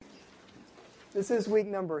This is week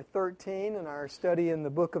number 13 in our study in the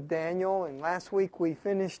book of Daniel, and last week we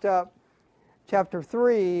finished up chapter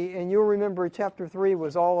 3, and you'll remember chapter 3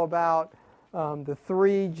 was all about the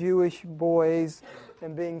three Jewish boys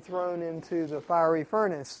and being thrown into the fiery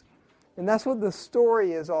furnace. And that's what the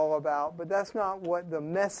story is all about, but that's not what the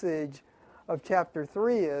message of chapter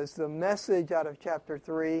 3 is. The message out of chapter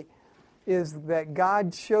 3 is that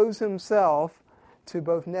God shows himself to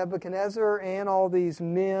both Nebuchadnezzar and all these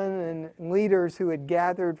men and leaders who had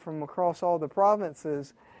gathered from across all the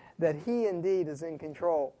provinces, that he indeed is in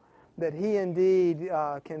control, that he indeed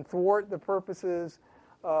can thwart the purposes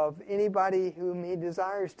of anybody whom he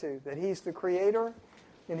desires to, that he's the creator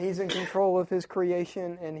and he's in control of his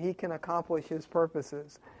creation and he can accomplish his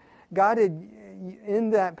purposes. God,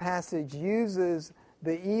 in that passage, uses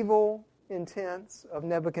the evil intents of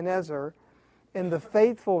Nebuchadnezzar and the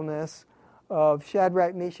faithfulness of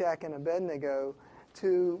Shadrach, Meshach, and Abednego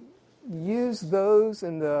to use those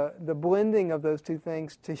and the blending of those two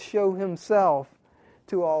things to show himself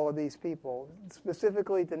to all of these people.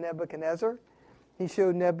 Specifically to Nebuchadnezzar, he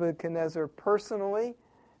showed Nebuchadnezzar personally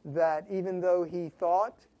that even though he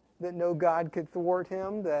thought that no God could thwart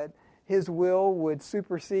him, that his will would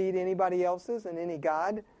supersede anybody else's and any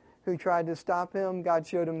God who tried to stop him, God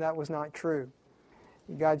showed him that was not true.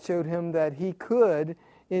 God showed him that he could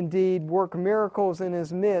indeed work miracles in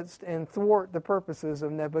his midst and thwart the purposes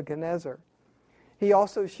of Nebuchadnezzar. He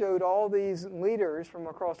also showed all these leaders from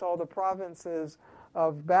across all the provinces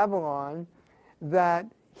of Babylon that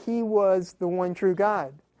he was the one true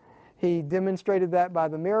God. He demonstrated that by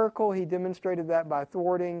the miracle. He demonstrated that by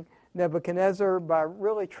thwarting Nebuchadnezzar, by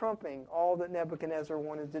really trumping all that Nebuchadnezzar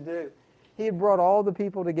wanted to do. He had brought all the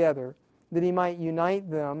people together that he might unite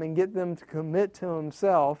them and get them to commit to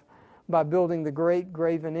himself by building the great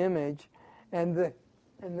graven image, and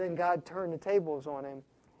then God turned the tables on him.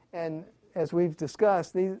 And as we've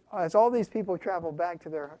discussed, as all these people traveled back to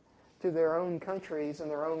their own countries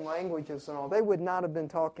and their own languages and all, they would not have been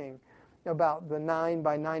talking about the 9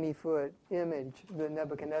 by 90 foot image that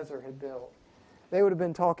Nebuchadnezzar had built. They would have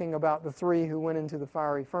been talking about the three who went into the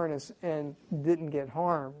fiery furnace and didn't get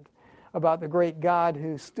harmed, about the great God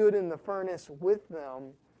who stood in the furnace with them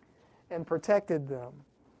and protected them.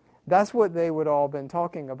 That's what they would all been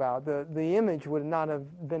talking about. The image would not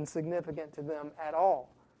have been significant to them at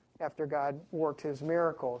all after God worked his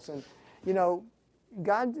miracles. And, you know,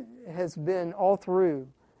 God has been all through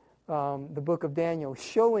the book of Daniel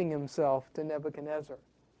showing himself to Nebuchadnezzar,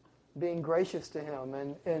 being gracious to him.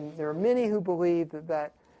 And there are many who believe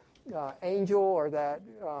that angel or that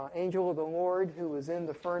angel of the Lord who was in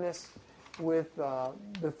the furnace with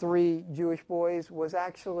the three Jewish boys was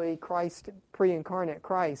actually Christ, pre-incarnate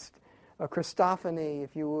Christ, a Christophany,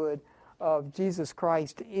 if you would, of Jesus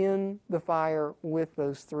Christ in the fire with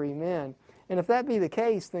those three men. And if that be the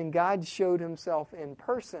case, then God showed himself in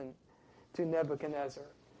person to Nebuchadnezzar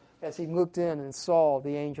as he looked in and saw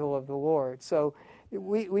the angel of the Lord. So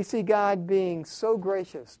we see God being so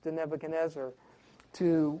gracious to Nebuchadnezzar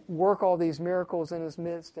to work all these miracles in his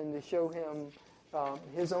midst and to show him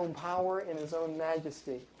his own power and his own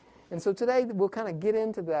majesty. And so today we'll kind of get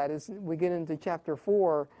into that as we get into chapter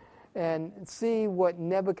 4 and see what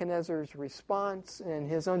Nebuchadnezzar's response and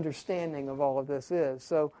his understanding of all of this is.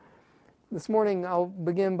 So this morning I'll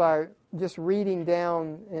begin by just reading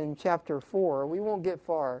down in chapter 4. We won't get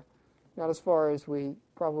far, not as far as we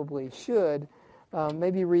probably should.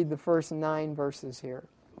 Maybe read the first 9 verses here.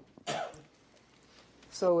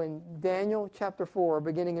 So in Daniel chapter 4,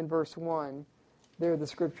 beginning in verse 1, there the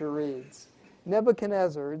scripture reads,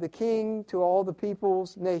 Nebuchadnezzar, the king, to all the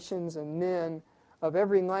peoples, nations, and men of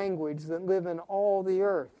every language that live in all the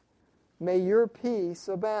earth, may your peace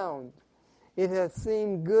abound. It hath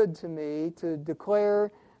seemed good to me to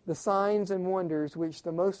declare the signs and wonders which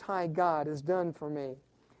the Most High God has done for me.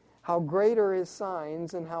 How great are his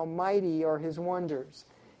signs, and how mighty are his wonders.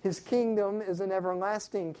 His kingdom is an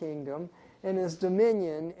everlasting kingdom, and his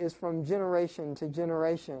dominion is from generation to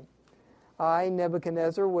generation. I,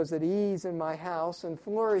 Nebuchadnezzar, was at ease in my house and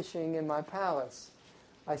flourishing in my palace.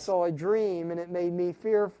 I saw a dream, and it made me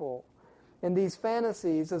fearful. And these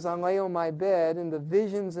fantasies, as I lay on my bed, and the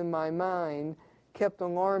visions in my mind, kept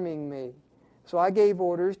alarming me. So I gave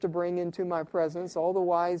orders to bring into my presence all the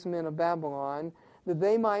wise men of Babylon, that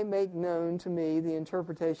they might make known to me the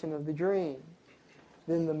interpretation of the dream.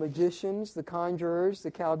 Then the magicians, the conjurers, the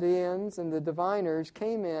Chaldeans, and the diviners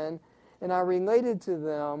came in, and I related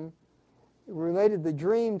the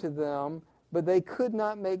dream to them, but they could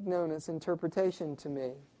not make known its interpretation to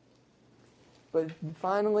me. But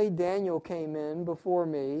finally Daniel came in before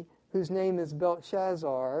me, whose name is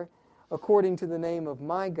Belshazzar, according to the name of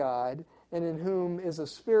my God, and in whom is a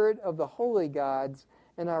spirit of the holy gods.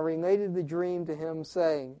 And I related the dream to him,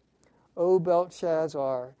 saying, O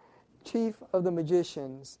Belshazzar, chief of the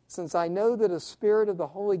magicians, since I know that a spirit of the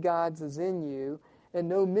holy gods is in you, and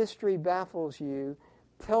no mystery baffles you,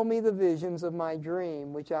 tell me the visions of my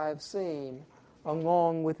dream which I have seen,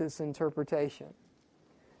 along with its interpretation.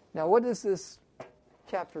 Now, what does this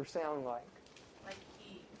chapter sound like? Like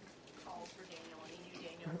he called for Daniel, and he knew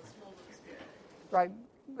Daniel was full of the Spirit. Right.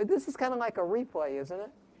 But this is kind of like a replay, isn't it?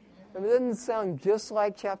 I mean, it doesn't sound just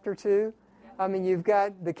like chapter 2. I mean, you've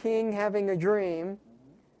got the king having a dream,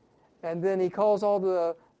 and then he calls all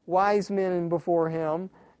the wise men before him.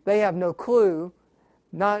 They have no clue.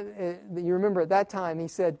 You remember at that time he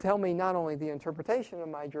said, tell me not only the interpretation of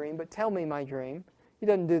my dream, but tell me my dream. He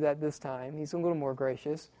doesn't do that this time. He's a little more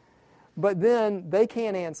gracious. But then they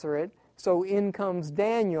can't answer it, so in comes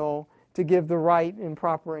Daniel to give the right and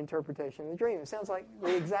proper interpretation of the dream. It sounds like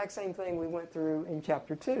the exact same thing we went through in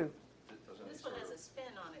chapter 2. This one has a spin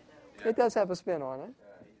on it, though. It does have a spin on it.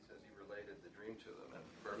 He says he related the dream to them, and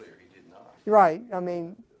earlier he did not. Right. I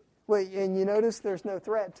mean, and you notice there's no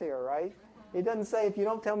threats here, right? It doesn't say, if you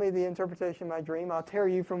don't tell me the interpretation of my dream, I'll tear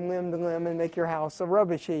you from limb to limb and make your house a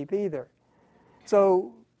rubbish heap either.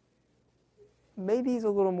 So maybe he's a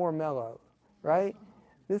little more mellow, right?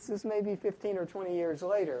 This is maybe 15 or 20 years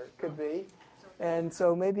later, could be. And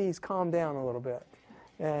so maybe he's calmed down a little bit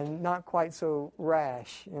and not quite so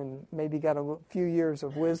rash and maybe got a few years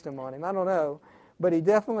of wisdom on him. I don't know. But he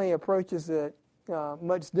definitely approaches it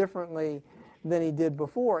much differently than he did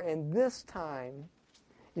before. And this time,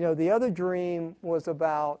 you know, the other dream was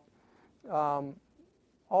about all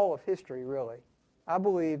of history, really. I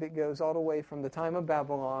believe it goes all the way from the time of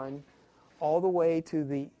Babylon all the way to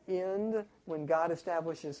the end when God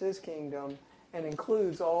establishes his kingdom and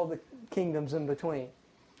includes all the kingdoms in between.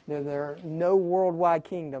 There are no worldwide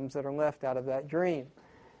kingdoms that are left out of that dream.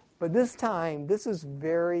 But this time, this is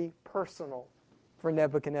very personal for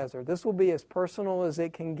Nebuchadnezzar. This will be as personal as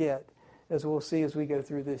it can get, as we'll see as we go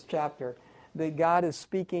through this chapter. That God is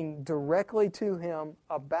speaking directly to him,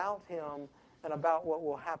 and about what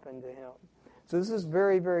will happen to him. So this is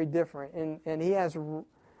very, very different. And he has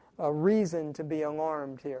a reason to be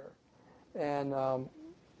alarmed here. And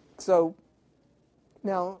so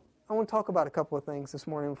now I want to talk about a couple of things this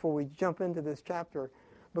morning before we jump into this chapter,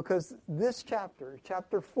 because this chapter,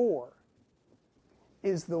 chapter 4,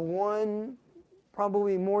 is the one,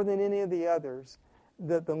 probably more than any of the others,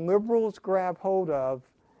 that the liberals grab hold of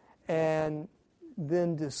and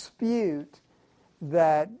then dispute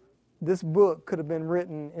that this book could have been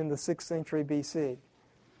written in the 6th century BC.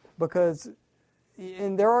 Because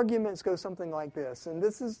and their arguments go something like this, and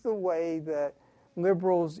this is the way that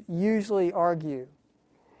liberals usually argue,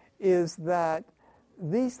 is that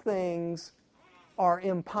these things are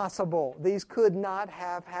impossible. These could not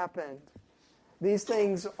have happened. These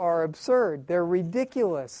things are absurd. They're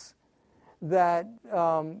ridiculous. That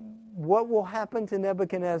what will happen to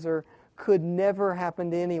Nebuchadnezzar could never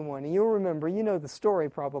happen to anyone. And you'll remember, you know the story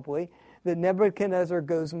probably, that Nebuchadnezzar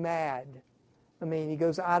goes mad. I mean, he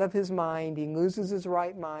goes out of his mind. He loses his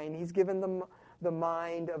right mind. He's given the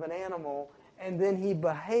mind of an animal, and then he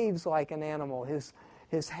behaves like an animal.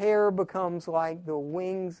 His hair becomes like the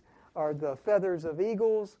wings or the feathers of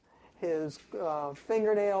eagles. His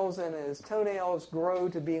fingernails and his toenails grow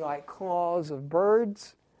to be like claws of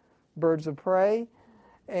birds of prey,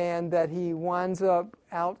 and that he winds up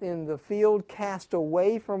out in the field, cast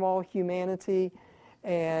away from all humanity,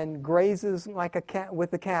 and grazes like a cat with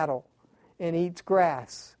the cattle, and eats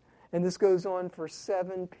grass. And this goes on for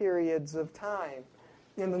 7 periods of time.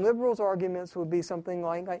 And the liberals' arguments would be something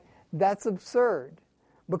like that's absurd,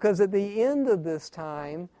 because at the end of this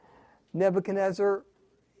time, Nebuchadnezzar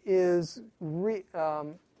gets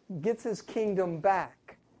his kingdom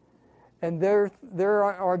back. And their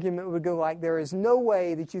argument would go like, there is no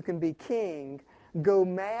way that you can be king, go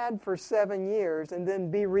mad for 7 years, and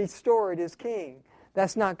then be restored as king.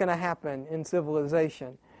 That's not going to happen in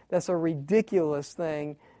civilization. That's a ridiculous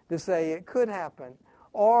thing to say it could happen.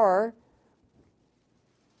 Or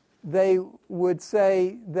they would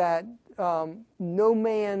say that no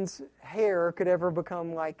man's hair could ever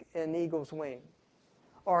become like an eagle's wing.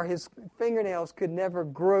 Or his fingernails could never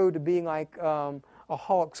grow to be like a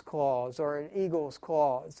hawk's claws or an eagle's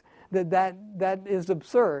claws. That is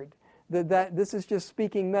absurd. That this is just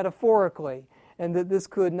speaking metaphorically, and that this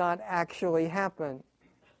could not actually happen.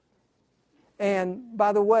 And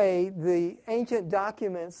by the way, the ancient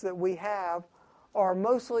documents that we have are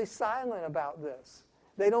mostly silent about this.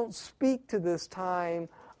 They don't speak to this time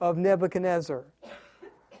of Nebuchadnezzar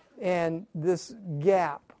and this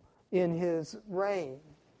gap in his reign.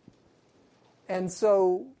 And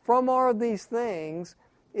so from all of these things,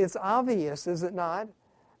 it's obvious, is it not,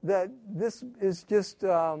 that this is just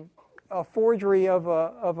a forgery of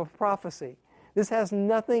a prophecy. This has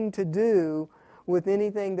nothing to do with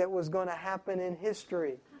anything that was going to happen in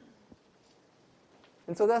history.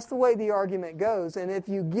 And so that's the way the argument goes. And if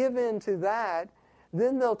you give in to that,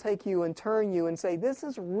 then they'll take you and turn you and say, this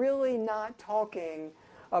is really not talking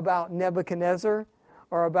about Nebuchadnezzar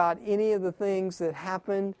or about any of the things that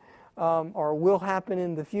happened or will happen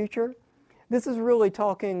in the future. This is really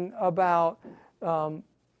talking about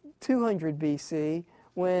 200 BC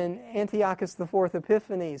when Antiochus IV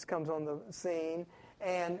Epiphanes comes on the scene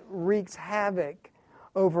and wreaks havoc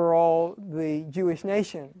over all the Jewish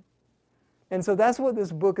nation. And so that's what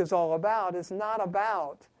this book is all about. It's not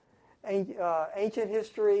about ancient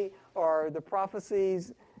history or the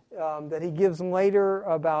prophecies that he gives later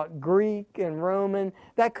about Greek and Roman.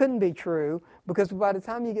 That couldn't be true, because by the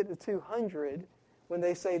time you get to 200, when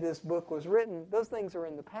they say this book was written, those things are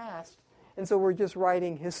in the past. And so we're just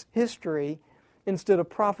writing history instead of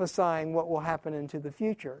prophesying what will happen into the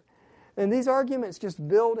future. And these arguments just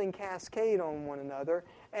build and cascade on one another.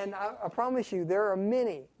 And I promise you, there are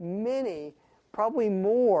many, many, probably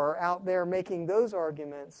more out there making those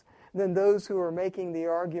arguments than those who are making the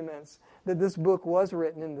arguments that this book was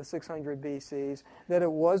written in the 600 BCs, that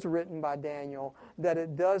it was written by Daniel, that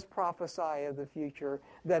it does prophesy of the future,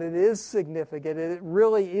 that it is significant, it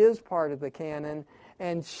really is part of the canon,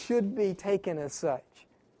 and should be taken as such.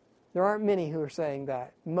 There aren't many who are saying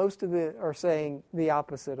that. Most of them are saying the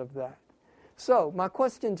opposite of that. So, my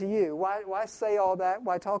question to you, why say all that?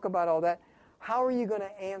 Why talk about all that? How are you going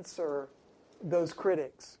to answer those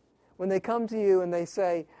critics when they come to you and they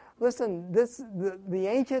say, listen, the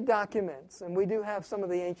ancient documents, and we do have some of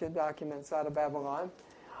the ancient documents out of Babylon,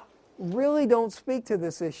 really don't speak to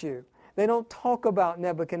this issue. They don't talk about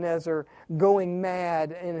Nebuchadnezzar going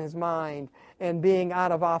mad in his mind and being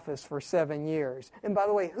out of office for 7 years. And by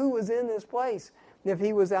the way, who was in this place if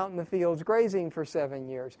he was out in the fields grazing for 7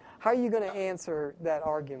 years? How are you going to answer that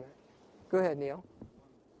argument? Go ahead, Neil.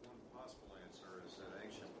 One possible answer is that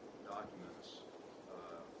ancient documents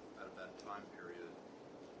out of that time period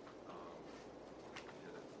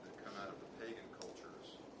that come out of the pagan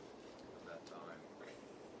cultures of that time,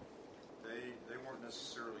 they weren't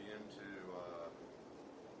necessarily into,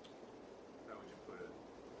 how would you put it?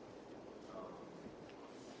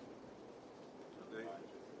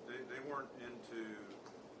 They weren't into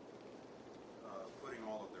putting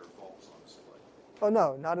all of their faults on display. Oh,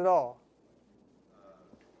 no, not at all.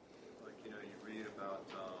 Like, you read about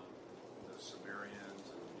the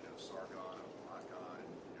Sumerians and, Sargon and Akkad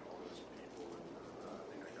and, all those people, and I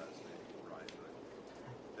think I got his name right,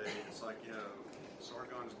 but it's like,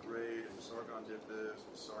 Sargon's great, and Sargon did this,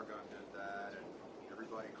 and Sargon did that, and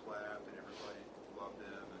everybody clapped, and everybody loved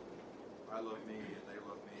him, and I love me, and they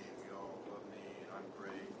love me, and we all love me, and I'm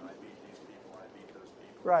great, and I beat these people, I beat those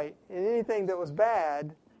people. Right. And anything that was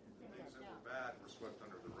bad. Things that were bad were swept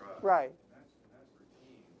under the rug. Right. That's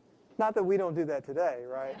routine. Not that we don't do that today,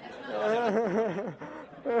 right?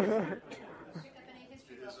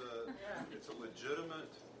 It's a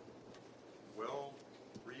legitimate,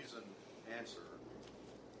 well-reasoned answer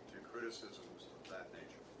to criticisms of that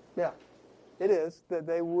nature. Yeah, it is, that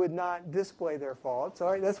they would not display their faults.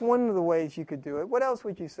 All right, that's one of the ways you could do it. What else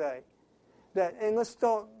would you say? And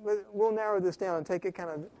we'll narrow this down and take it kind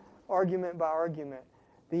of argument by argument.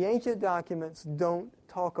 The ancient documents don't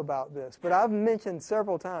talk about this, but I've mentioned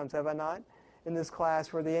several times, have I not, in this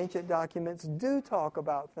class, where the ancient documents do talk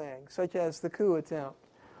about things, such as the coup attempt,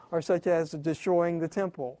 or such as destroying the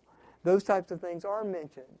temple. Those types of things are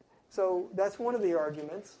mentioned. So that's one of the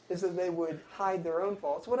arguments, is that they would hide their own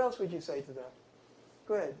faults. What else would you say to them?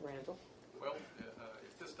 Go ahead, Randall. Well,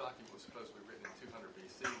 if this document was supposed to be written in 200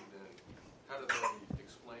 BC, then how do they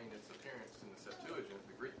explain its appearance in the Septuagint,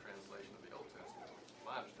 the Greek translation of the Old Testament, which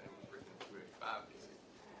my understanding was written in 285 BC?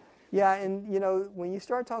 Yeah, and when you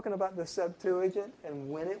start talking about the Septuagint and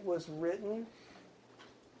when it was written,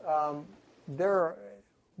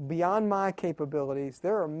 beyond my capabilities,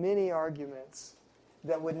 there are many arguments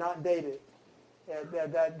that would not date it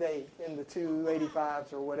at that date in the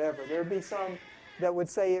 285s or whatever. There would be some that would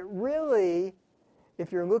say it really,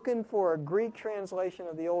 if you're looking for a Greek translation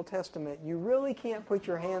of the Old Testament, you really can't put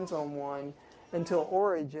your hands on one until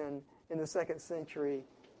Origen in the 2nd century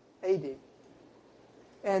AD.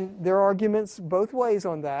 And there are arguments both ways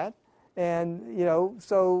on that. And,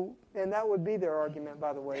 and that would be their argument,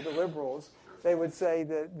 by the way, the liberals. They would say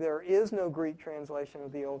that there is no Greek translation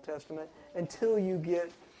of the Old Testament until you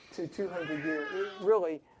get to 200 years,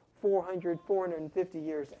 really 400, 450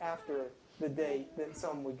 years after the date that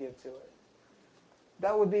some would give to it.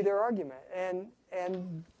 That would be their argument. And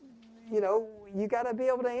you got to be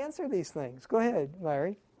able to answer these things. Go ahead,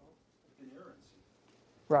 Larry. Inerrancy.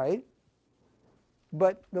 Right.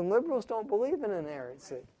 But the liberals don't believe in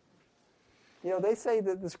inerrancy. They say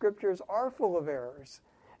that the scriptures are full of errors.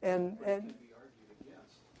 And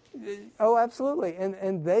oh, absolutely.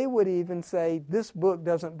 And they would even say this book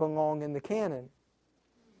doesn't belong in the canon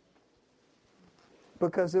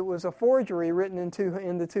because it was a forgery written in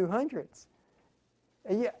the 200s.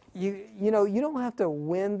 And you don't have to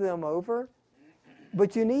win them over,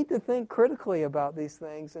 but you need to think critically about these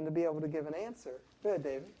things and to be able to give an answer. Go ahead,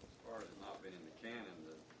 David. As far as it not being in the canon,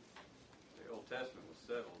 the Old Testament was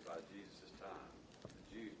settled by Jesus' time.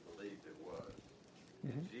 The Jews believed it was.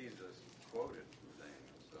 And Jesus quoted from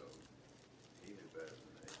Daniel, so he knew better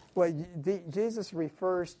than they. Well, Jesus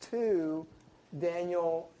refers to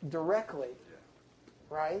Daniel directly,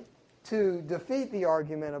 right? To defeat the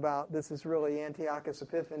argument about this is really Antiochus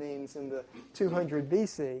Epiphanes in the 200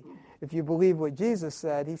 BC. If you believe what Jesus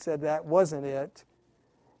said, he said that wasn't it.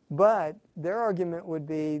 But their argument would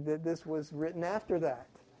be that this was written after that,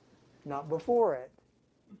 not before it.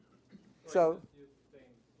 So, you think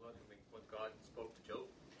when God spoke to Job?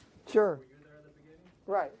 sure. Were you there at the beginning?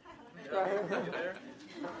 Right. Yeah, were you there?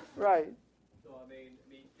 Right. So I mean,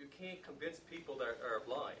 you can't convince people that are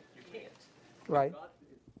blind. You can't. Right.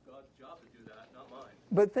 It's God's job to do that, not mine.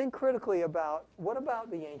 But think critically about, what about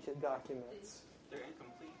the ancient documents? They're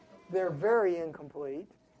incomplete. They're very incomplete.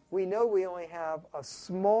 We know we only have a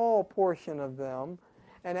small portion of them.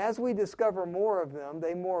 And as we discover more of them,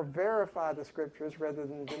 they more verify the Scriptures rather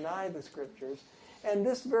than deny the Scriptures. And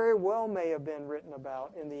this very well may have been written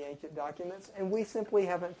about in the ancient documents, and we simply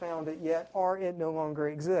haven't found it yet, or it no longer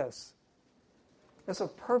exists. That's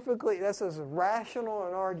as rational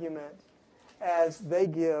an argument as they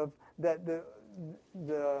give that the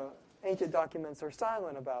ancient documents are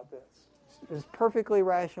silent about this. As perfectly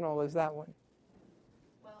rational as that one.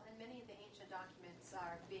 Well, and many of the ancient documents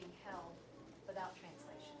are being held without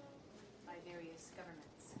translation by various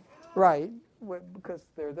governments. Right, because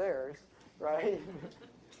they're theirs, right?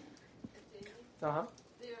 Uh-huh.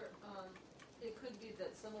 It could be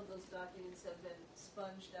that some of those documents have been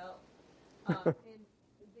sponged out.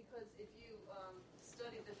 Because if you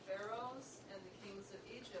study the pharaohs and the kings of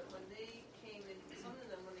Egypt, when they came in, some of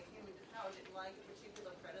them, when they came into power, didn't like a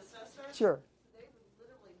particular predecessor. Sure. They would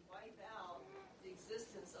literally wipe out the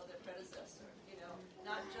existence of their predecessor.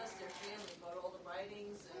 Not just their family, but all the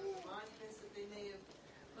writings and the monuments that they may have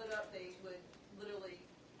put up. They would literally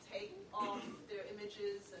take off their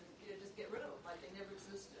images and just get rid of them like they never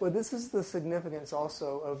existed. Well, this is the significance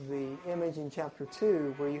also of the image in chapter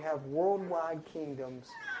 2, where you have worldwide kingdoms,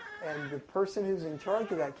 and the person who's in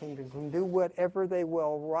charge of that kingdom can do whatever they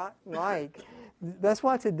will like. That's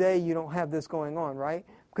why today you don't have this going on, right?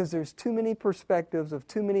 Because there's too many perspectives of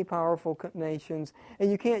too many powerful nations, and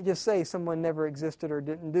you can't just say someone never existed or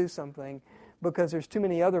didn't do something, because there's too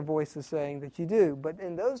many other voices saying that you do. But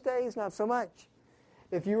in those days, not so much.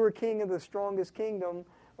 If you were king of the strongest kingdom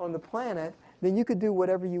on the planet, then you could do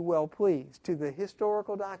whatever you well please, to the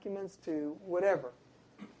historical documents, to whatever.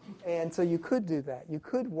 And so you could do that. You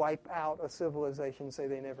could wipe out a civilization and say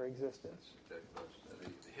they never existed.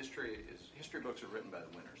 History books are written by the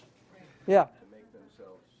winners. Yeah. To make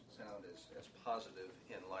themselves sound as positive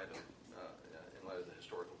in light of the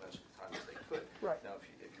historical events of the time as they could. Right. Now,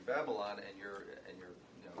 if you're Babylon and you've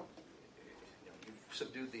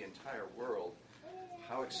subdued the entire world,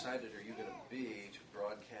 how excited are you going to be to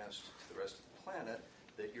broadcast to the rest of the planet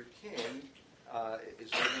that your king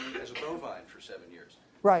is living as a bovine for 7 years?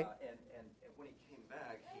 Right. And when he came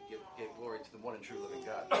back, he gave glory to the one and true living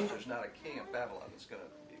God. There's not a king of Babylon that's going to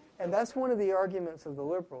be. And that's one of the arguments of the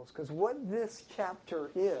liberals, because what this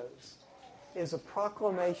chapter is a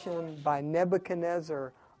proclamation by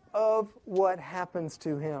Nebuchadnezzar of what happens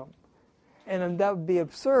to him. And that would be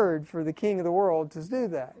absurd for the king of the world to do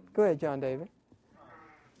that. Go ahead, John David.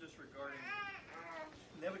 Just regarding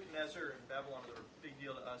Nebuchadnezzar and Babylon are a big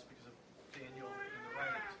deal to us because of Daniel and the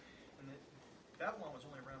writings. And Babylon was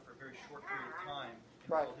only around for a very short period of time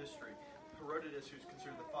in world history. Herodotus, who's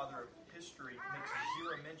considered the father of history, makes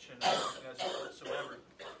zero mention of Nebuchadnezzar whatsoever,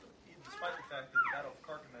 despite the fact that the Battle of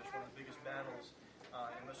Carchemish, one of the biggest battles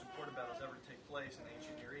and most important battles ever to take place in the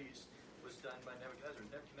ancient Near East, was done by Nebuchadnezzar.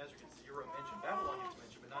 Nebuchadnezzar gets zero mention. Babylon gets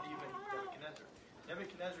mention, but not even Nebuchadnezzar.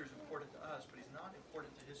 Nebuchadnezzar is important to us, but he's not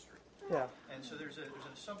important to history. Yeah. And so there's an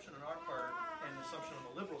assumption on our part and an assumption on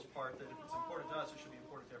the liberals' part that if it's important to us, it should be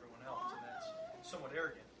important to everyone else, and that's somewhat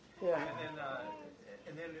arrogant. Yeah.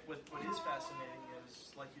 And then what is fascinating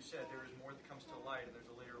is, like you said, there is more that comes to light, and there's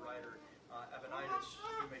a later writer, Abinitis,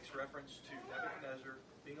 who makes reference to Nebuchadnezzar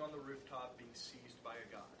being on the rooftop, being seized by a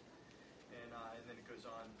god. And then it goes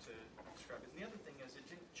on to describe it. And the other thing is, it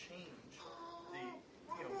didn't change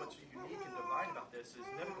what's unique and divine about this is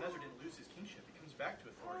Nebuchadnezzar didn't lose his kingship. He comes back to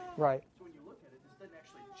authority. Right. So when you look at it, this doesn't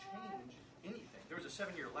actually change anything. There was a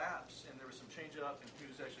 7-year lapse, and there was some change up in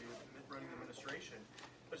who's actually running the administration,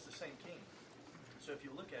 but it's the same king. So if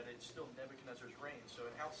you look at it, it's still Nebuchadnezzar's reign. So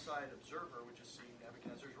an outside observer would just see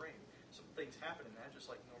Nebuchadnezzar's reign. Some things happen in that, just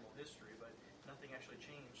like normal history, but nothing actually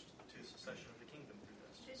changed to the succession of the kingdom through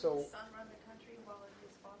this. Did So- his son run the country while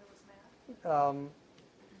his father was mad?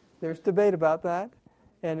 There's debate about that.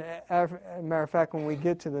 And as a matter of fact, when we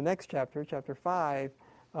get to the next chapter, chapter 5,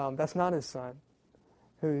 that's not his son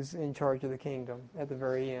who's in charge of the kingdom at the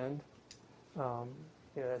very end.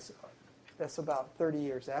 That's about 30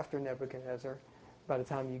 years after Nebuchadnezzar by the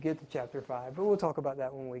time you get to chapter 5. But we'll talk about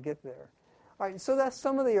that when we get there. All right, so that's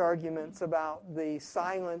some of the arguments about the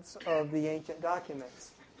silence of the ancient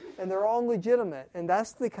documents. And they're all legitimate, and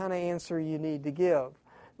that's the kind of answer you need to give.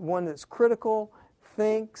 One that's critical,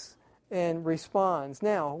 thinks, and responds.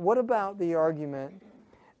 Now, what about the argument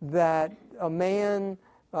that a man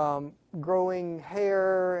growing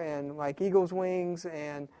hair and like eagle's wings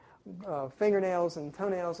and fingernails and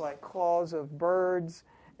toenails like claws of birds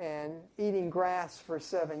and eating grass for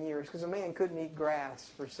 7 years, because a man couldn't eat grass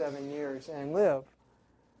for 7 years and live,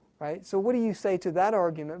 right? So what do you say to that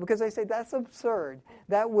argument? Because they say that's absurd.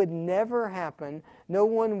 That would never happen. No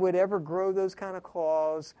one would ever grow those kind of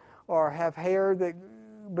claws or have hair that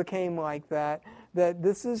became like that. That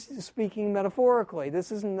this is speaking metaphorically.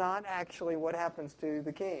 This is not actually what happens to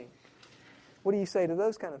the king. What do you say to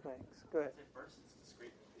those kind of things? Go ahead. At first,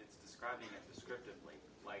 it's describing it descriptively.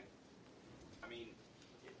 Like, I mean,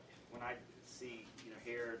 when I see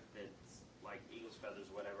hair that's like eagle's feathers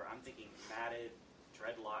or whatever, I'm thinking matted,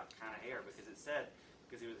 dreadlock kind of hair because it said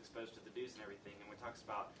because he was exposed to the dews and everything. And when it talks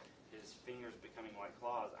about his fingers becoming like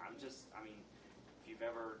claws, if you've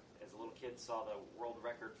ever, as a little kid, saw the world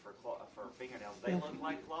record for fingernails, they look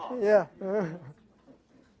like claws. Yeah.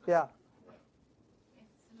 Yeah. It's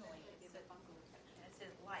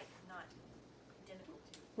like, not identical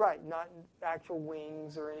to. Right, not actual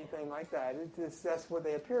wings or anything like that. That's what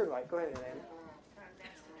they appeared like. Go ahead, Anna.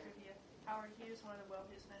 Next to trivia, Howard Hughes, one of the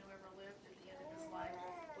wealthiest men who ever lived, at the end of his life,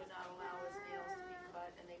 would not allow his nails to be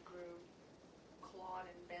cut, and they grew clawed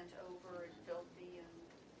and bent over and filthy, and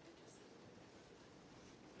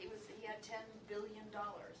he had $10 billion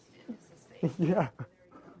in his estate. Yeah.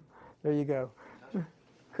 There you go.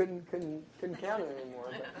 Couldn't count it anymore.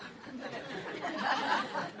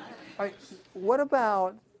 All right, what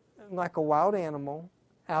about like a wild animal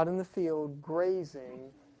out in the field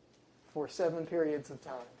grazing for 7 periods of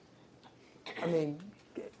time? I mean,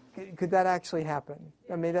 could that actually happen?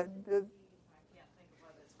 I mean, I can't think of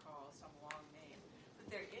what it's called, some long name. But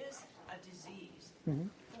there is a disease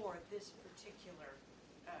for this particular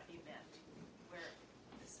event where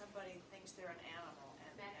somebody thinks they're an animal.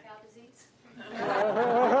 Mad cow disease?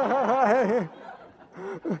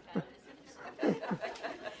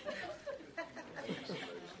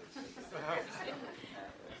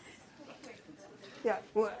 Yeah,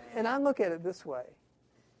 well, and I look at it this way.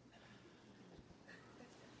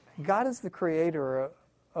 God is the creator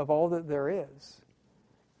of all that there is.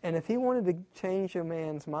 And if he wanted to change a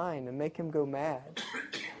man's mind and make him go mad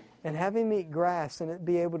and have him eat grass and it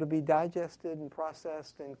be able to be digested and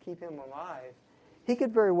processed and keep him alive, he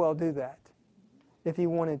could very well do that if he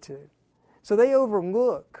wanted to. So they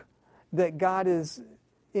overlook that God is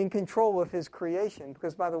in control of his creation,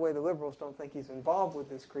 because, by the way, the liberals don't think he's involved with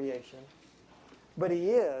his creation. But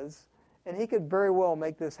he is, and he could very well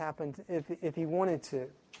make this happen if he wanted to.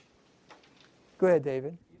 Go ahead,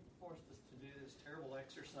 David. You've forced us to do this terrible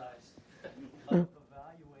exercise of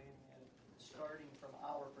evaluating and starting from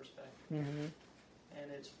our perspective. Mm-hmm.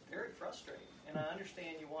 And it's very frustrating. And I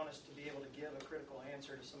understand you want us to be able to give a critical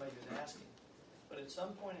answer to somebody who's asking. But at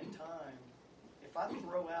some point in time, if I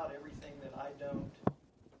throw out everything that I don't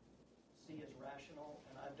see as rational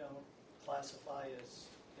and I don't classify as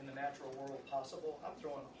in the natural world possible, I'm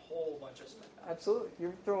throwing a whole bunch of stuff out. Absolutely.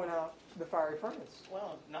 You're throwing out the fiery furnace.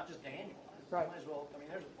 Well, not just Daniel. Right. Might as well,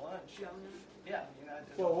 there's a bunch. Yeah.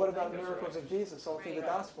 There's a Well, what whole about the thing miracles goes of Jesus all through the Right.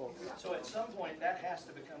 Gospels? So at some point, that has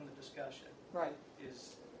to become the discussion. Right.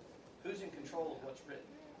 Is who's in control of what's written?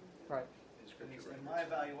 Right. And my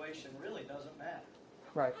evaluation really doesn't matter.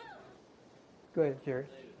 Right. Go ahead, Jerry.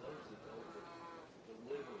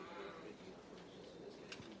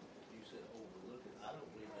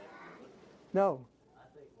 No.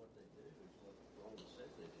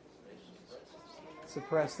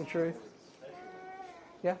 Suppress the truth.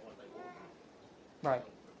 Yeah. Right.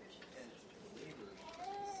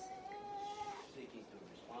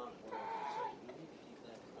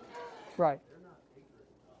 Right. They're not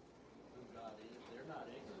ignorant of who God is. They're not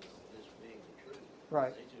ignorant of this being the truth.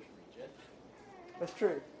 Right. They just reject it. That's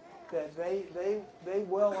true. That they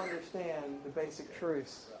well understand the basic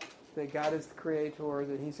truths. That God is the creator,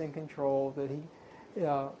 that He's in control, that He,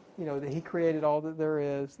 that He created all that there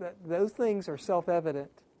is. That those things are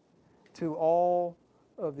self-evident to all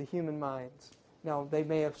of the human minds. Now, they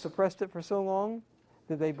may have suppressed it for so long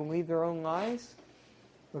that they believe their own lies.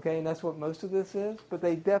 Okay, and that's what most of this is. But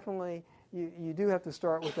they definitely, you do have to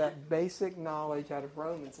start with that basic knowledge out of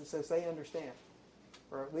Romans that says they understand,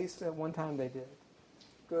 or at least at one time they did.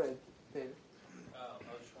 Good, David. I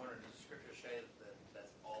was just wondering, does Scripture say that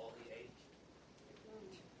that's all he ate?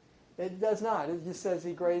 It does not. It just says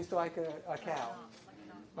he grazed like a cow,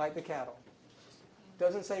 like the cattle.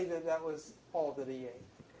 Doesn't say that that was all that he ate.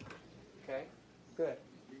 Okay, good.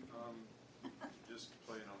 Just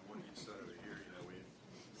playing on what you said over here,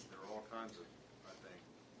 there are all kinds of, I think,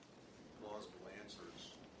 plausible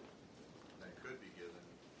answers that could be given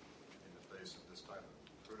in the face of this type of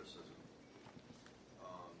criticism.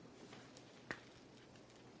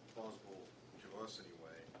 Plausible to us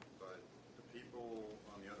anyway, but the people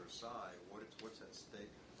on the other side, what's at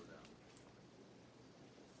stake for them?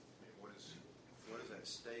 I mean, what is at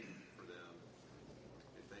stake for them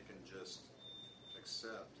if they can just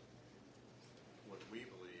accept what we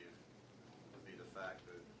believe to be the fact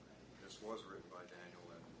that this was written by Daniel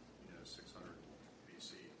in 600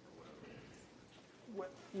 BC or whatever?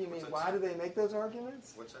 What you mean? Why do they make those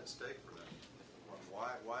arguments? What's at stake for them?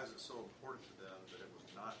 Why is it so important to them that it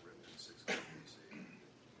was not written in 600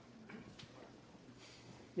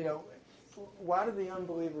 BC? Why do the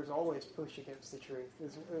unbelievers always push against the truth?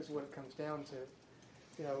 Is what it comes down to.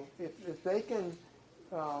 If they can,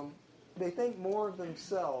 they think more of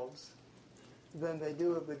themselves than they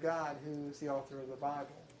do of the God who's the author of the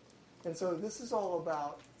Bible. And so this is all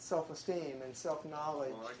about self-esteem and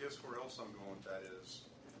self-knowledge. Well, I guess where else I'm going with that is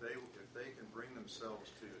if they can bring themselves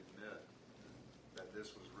to admit that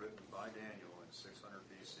this was written by Daniel in 600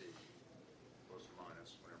 BC, plus or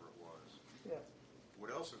minus, whenever it was. Yeah.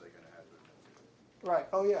 What else are they going to have to admit to? Right.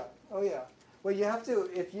 Oh yeah. Well, you have to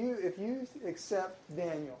if you accept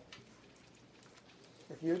Daniel.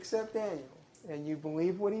 If you accept Daniel and you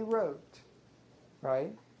believe what he wrote,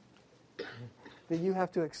 right? Then you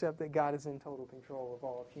have to accept that God is in total control of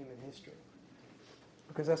all of human history.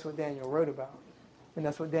 Because that's what Daniel wrote about. And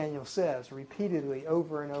that's what Daniel says repeatedly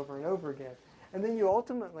over and over and over again. And then you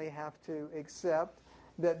ultimately have to accept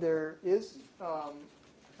that there is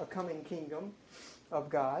a coming kingdom of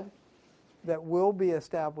God that will be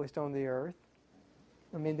established on the earth.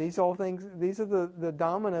 I mean, these are the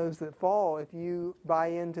dominoes that fall if you buy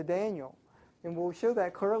into Daniel. And we'll show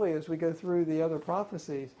that clearly as we go through the other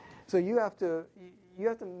prophecies. So you have to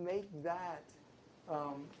make that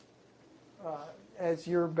as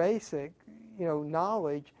your basic,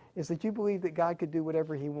 knowledge is that you believe that God could do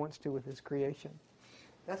whatever He wants to with His creation.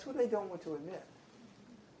 That's what they don't want to admit.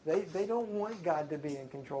 They don't want God to be in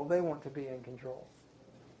control. They want to be in control.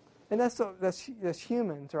 And that's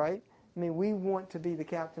humans, right? I mean, we want to be the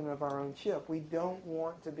captain of our own ship. We don't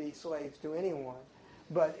want to be slaves to anyone.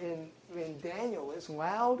 But in Daniel, it's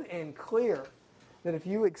loud and clear that if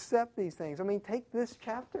you accept these things, I mean, take this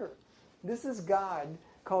chapter. This is God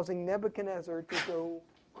causing Nebuchadnezzar to go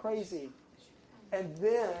crazy and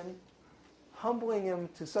then humbling him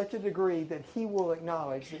to such a degree that he will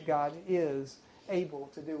acknowledge that God is able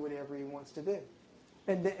to do whatever He wants to do.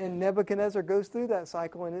 And Nebuchadnezzar goes through that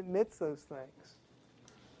cycle and admits those things.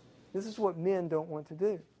 This is what men don't want to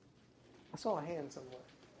do. I saw a hand somewhere.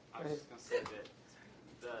 I was just going to say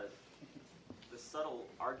that the subtle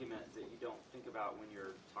argument that you don't think about when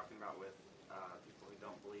you're talking about with people who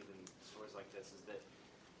don't believe in stories like this is that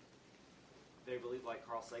they believe, like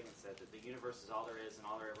Carl Sagan said, that the universe is all there is and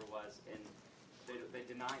all there ever was, and they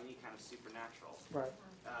deny any kind of supernatural. Right.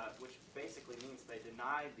 Which basically means they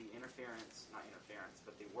deny the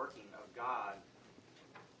but the working of God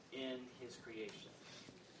in His creation.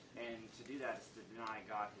 And to do that is to deny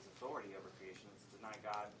God His authority over creation. It's to deny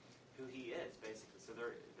God who He is, basically. So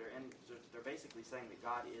they're basically saying that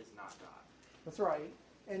God is not God. That's right.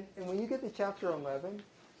 And when you get to chapter 11,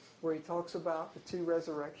 where he talks about the two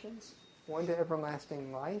resurrections, one to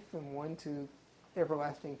everlasting life and one to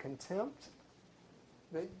everlasting contempt,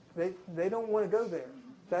 they don't want to go there.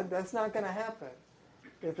 That's not going to happen.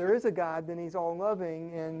 If there is a God, then He's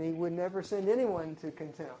all-loving, and He would never send anyone to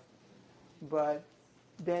contempt. But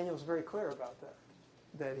Daniel's very clear about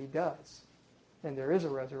that He does. And there is a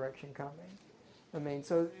resurrection coming. I mean,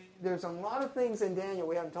 so there's a lot of things in Daniel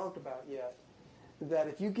we haven't talked about yet, that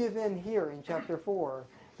if you give in here in chapter 4,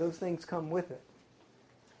 those things come with it.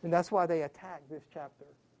 And that's why they attack this chapter.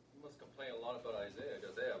 You must complain a lot about Isaiah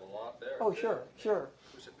because they have a lot there. Oh, too. sure.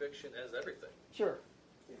 Crucifixion has everything. Sure.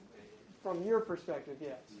 From your perspective,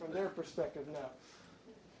 yes. From their perspective, no.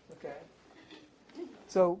 Okay?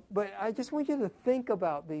 So, but I just want you to think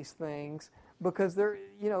about these things because they're,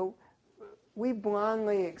 we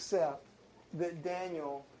blindly accept that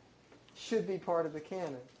Daniel should be part of the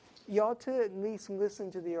canon. You ought to at least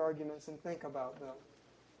listen to the arguments and think about them,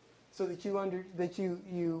 so that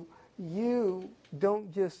you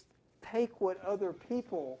don't just take what other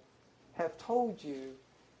people have told you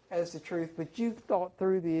as the truth, but you've thought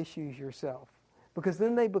through the issues yourself, because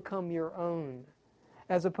then they become your own,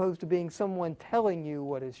 as opposed to being someone telling you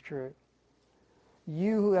what is true.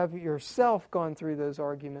 You who have yourself gone through those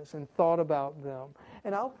arguments and thought about them.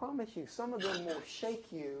 And I'll promise you, some of them will shake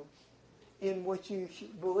you in what you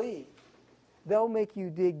believe. They'll make you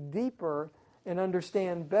dig deeper and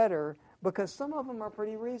understand better, because some of them are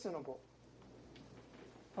pretty reasonable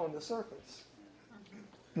on the surface.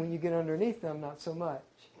 When you get underneath them, not so much.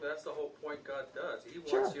 That's the whole point God does. He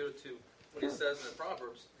Sure. wants you to, when he says in the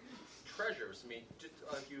Proverbs, treasures. I mean, just,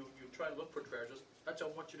 you try and look for treasures. That's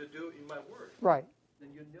what I want you to do in my word. Right. Then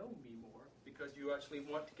you know me more because you actually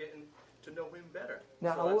want to get to know him better.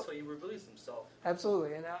 Now, so that's how he reveals himself.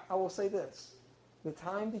 Absolutely. And I will say this. The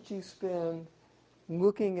time that you spend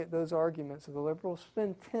looking at those arguments of the liberals,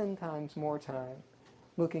 spend 10 times more time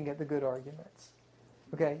looking at the good arguments.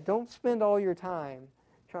 Okay? Don't spend all your time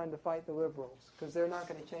trying to fight the liberals, because they're not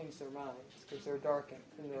going to change their minds, because they're darkened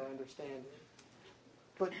in their understanding.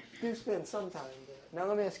 But do spend some time there. Now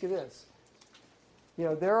let me ask you this.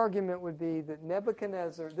 Their argument would be that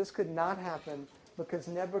Nebuchadnezzar, this could not happen because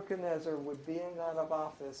Nebuchadnezzar would be in out of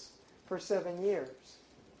office for 7 years.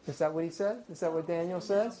 Is that what he said? Is that what Daniel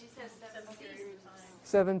says? He says 7 periods of time.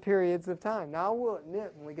 7 periods of time. Now I will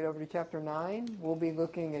admit, when we get over to chapter 9, we'll be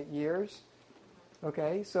looking at years.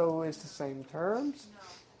 Okay, so it's the same terms. No.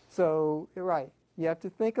 So, right, you have to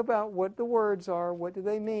think about what the words are, what do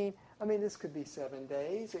they mean. I mean, this could be 7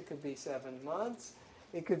 days, it could be 7 months,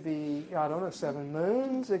 it could be, 7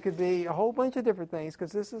 moons, it could be a whole bunch of different things,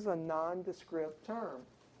 because this is a nondescript term.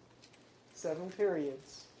 7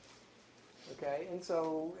 periods. Okay, and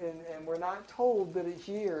so, and we're not told that it's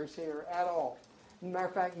years here at all. As a matter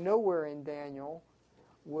of fact, nowhere in Daniel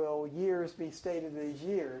will years be stated as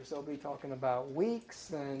years. They'll be talking about weeks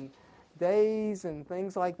and days and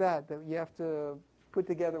things like that you have to put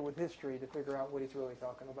together with history to figure out what he's really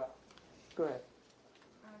talking about. Go ahead.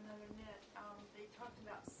 Another net. They talked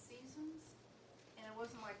about seasons, and it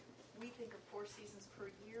wasn't like we think of 4 seasons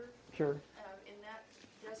per year. Sure. In that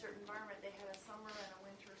desert environment, they had a summer and a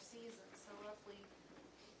winter season, so roughly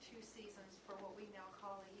 2 seasons for what we now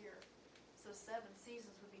call a year. So 7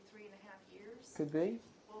 seasons would be 3.5 years. Could be.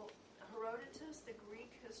 Well, Herodotus, the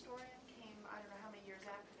Greek historian, came I don't know how many years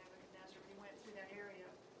after Nebuchadnezzar. He went through that area,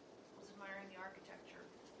 was admiring the architecture,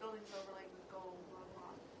 buildings overlaid with gold, blah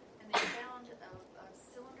blah. And they found a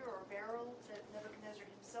cylinder or barrel that Nebuchadnezzar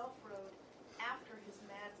himself rode after his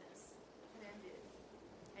madness had ended.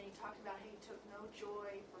 And he talked about how he took no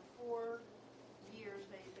joy for 4 years,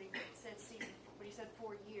 but he said season, but he said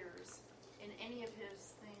 4 years. In any of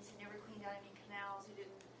his things, he never cleaned out any canals. He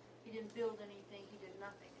didn't build anything. He did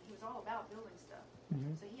nothing. He was all about building stuff.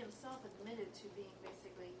 Mm-hmm. So he himself admitted to being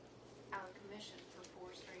basically out of commission for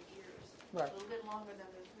 4 straight years. Right. A little bit longer than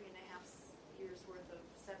the 3.5 years worth of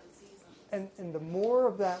 7 seasons. And the more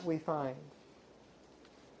of that we find,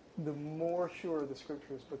 the more sure the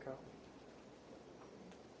scriptures become.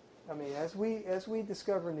 I mean, as we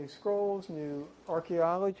discover new scrolls, new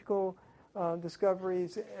archaeological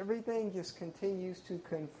discoveries, everything just continues to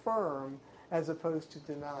confirm as opposed to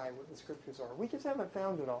deny what the scriptures are. We just haven't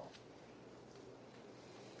found it all.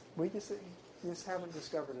 We just haven't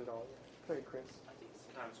discovered it all yet. Go ahead, Chris. I think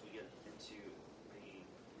sometimes we get into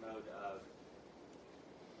the mode of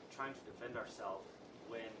trying to defend ourselves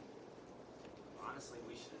when honestly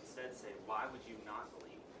we should instead say, why would you not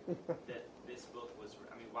believe that this book was,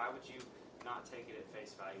 why would you not take it at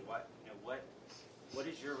face value? What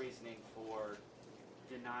is your reasoning for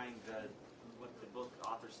denying what the book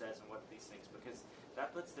author says and what these things? Because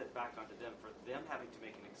that puts it back onto them, for them having to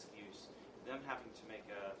make an excuse, them having to make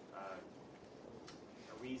a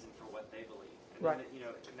reason for what they believe. And right. then,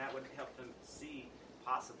 and that would help them see,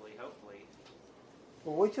 possibly, hopefully.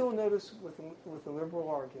 Well, what you'll notice with the liberal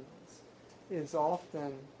arguments is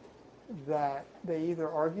often that they either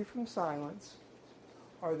argue from silence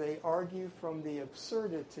or they argue from the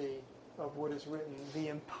absurdity of what is written, the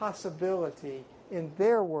impossibility, in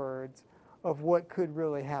their words, of what could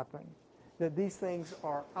really happen. That these things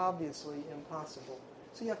are obviously impossible.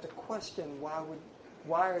 So you have to question, why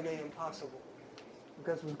Why are they impossible?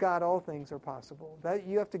 Because with God, all things are possible. That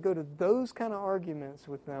you have to go to those kind of arguments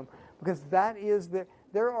with them, because that is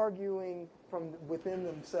they're arguing from within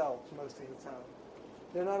themselves most of the time.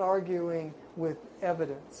 They're not arguing with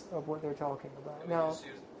evidence of what they're talking about. And we just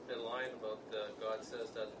use a line about God says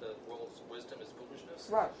that the world's wisdom is foolishness.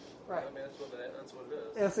 Right, right. I mean, that's what it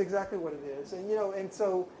is. That's exactly what it is. And and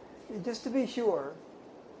so just to be sure,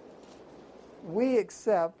 we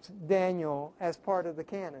accept Daniel as part of the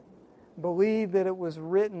canon. Believe that it was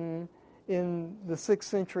written in the 6th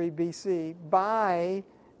century BC by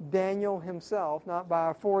Daniel himself, not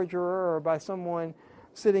by a forger or by someone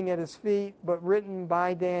sitting at his feet, but written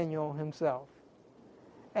by Daniel himself,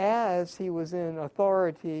 as he was in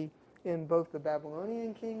authority in both the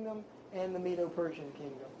Babylonian kingdom and the Medo-Persian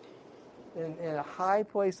kingdom, in a high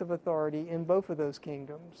place of authority in both of those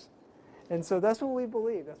kingdoms. And so that's what we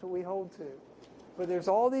believe, that's what we hold to. But there's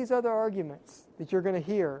all these other arguments that you're going to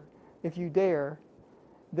hear, if you dare,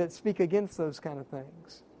 that speak against those kind of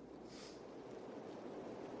things.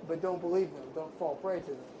 But don't believe them. Don't fall prey to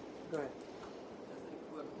them. Go ahead. I think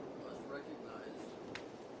what we must recognize,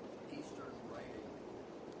 Eastern writing,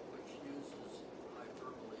 which uses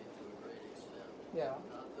hyperbole to a great extent. Yeah.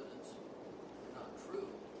 Not that it's not true,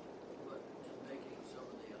 but in making some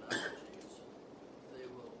of the analogies, they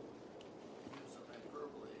will use a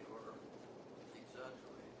hyperbole or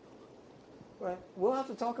exaggerate a little. Right. We'll have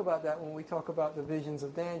to talk about that when we talk about the visions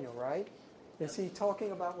of Daniel, right? Is he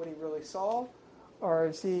talking about what he really saw, or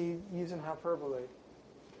is he using hyperbole?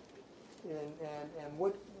 And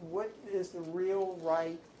what is the real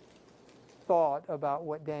right thought about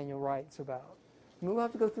what Daniel writes about? And we'll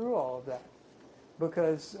have to go through all of that,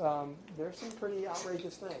 because there's some pretty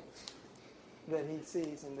outrageous things that he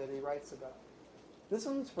sees and that he writes about. This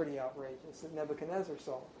one's pretty outrageous that Nebuchadnezzar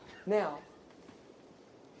saw. Now,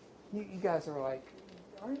 you guys are like,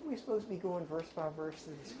 aren't we supposed to be going verse by verse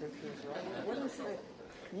through the scriptures, right? What is that?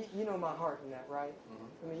 You know my heart in that, right? Mm-hmm.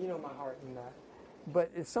 I mean, you know my heart in that.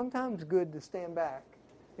 But it's sometimes good to stand back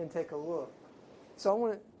and take a look. So I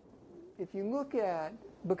want to, if you look at,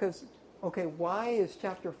 because, okay, why is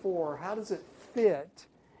chapter 4, how does it fit,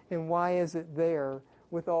 and why is it there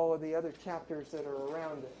with all of the other chapters that are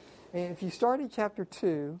around it? And if you start at chapter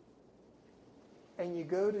 2, and you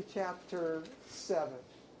go to chapter 7,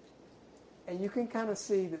 and you can kind of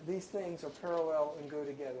see that these things are parallel and go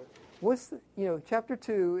together. Chapter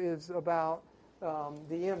 2 is about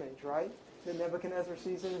the image, right? That Nebuchadnezzar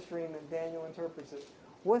sees in his dream and Daniel interprets it.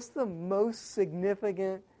 What's the most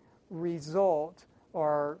significant result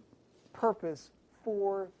or purpose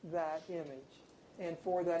for that image and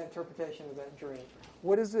for that interpretation of that dream?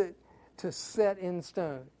 What is it to set in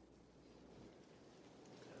stone?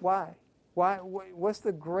 Why? What's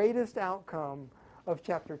the greatest outcome of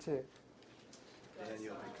chapter 2?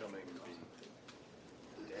 Daniel becoming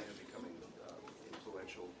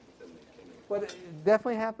influential within the kingdom. Well, it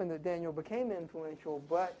definitely happened that Daniel became influential,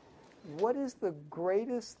 but what is the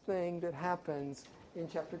greatest thing that happens in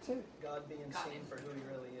chapter 2? God being seen for who he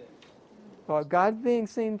really is. Well, God being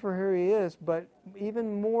seen for who he is, but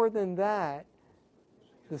even more than that,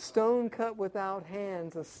 the stone cut without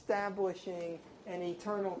hands establishing an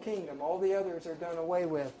eternal kingdom. All the others are done away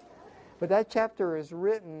with. But that chapter is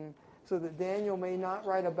written so that Daniel may not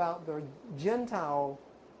write about the Gentile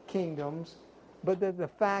kingdoms, but that the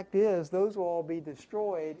fact is those will all be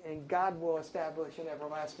destroyed and God will establish an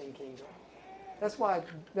everlasting kingdom. That's why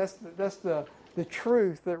that's the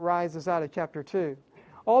truth that rises out of chapter 2.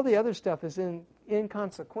 All the other stuff is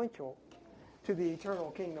inconsequential to the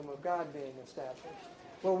eternal kingdom of God being established.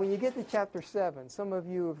 Well, when you get to chapter 7, some of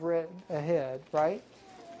you have read ahead, right?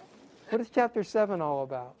 What is chapter 7 all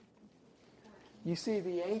about? You see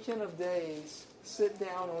the Ancient of Days sit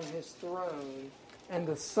down on his throne and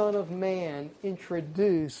the Son of Man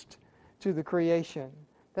introduced to the creation.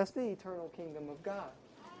 That's the eternal kingdom of God.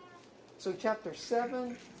 So chapter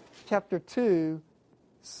 7, chapter 2,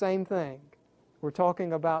 same thing. We're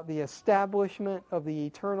talking about the establishment of the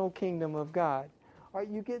eternal kingdom of God. All right,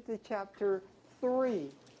 you get to chapter 3,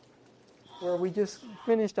 where we just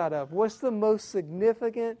finished out of. What's the most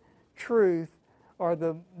significant truth or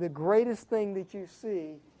the greatest thing that you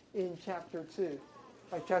see in chapter 2,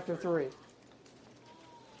 like chapter 3?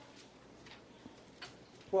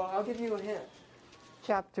 Well, I'll give you a hint.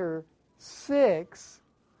 Chapter 6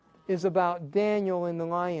 is about Daniel in the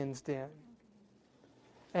lion's den.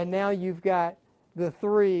 And now you've got the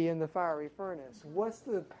 3 in the fiery furnace. What's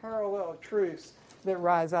the parallel truths that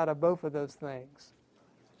rise out of both of those things?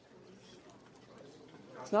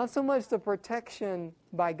 It's not so much the protection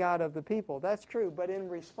by God of the people. That's true, but in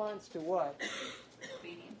response to what?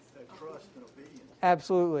 Obedience. Trust and obedience.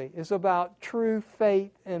 Absolutely. It's about true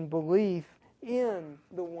faith and belief in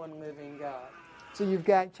the one living God. So you've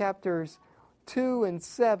got chapters 2 and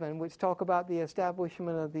 7, which talk about the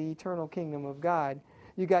establishment of the eternal kingdom of God.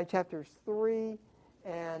 You've got chapters 3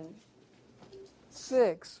 and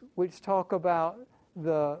 6, which talk about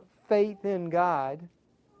the faith in God.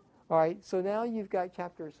 All right, so now you've got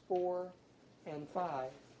chapters 4 and 5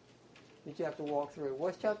 that you have to walk through.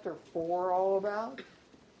 What's chapter 4 all about?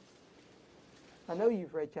 I know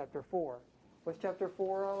you've read chapter 4. What's chapter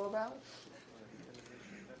 4 all about?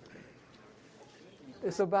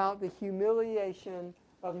 It's about the humiliation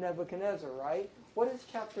of Nebuchadnezzar, right? What is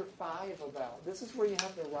chapter 5 about? This is where you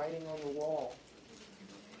have the writing on the wall.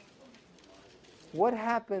 What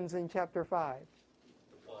happens in chapter 5?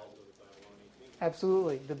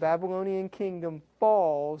 Absolutely. The Babylonian kingdom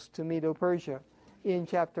falls to Medo-Persia in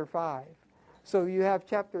chapter 5. So you have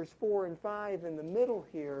chapters 4 and 5 in the middle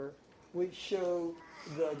here, which show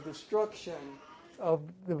the destruction of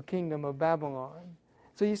the kingdom of Babylon.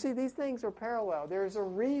 So you see, these things are parallel. There's a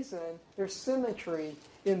reason, there's symmetry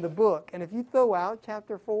in the book. And if you throw out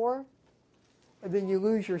chapter 4, then you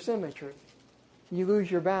lose your symmetry. You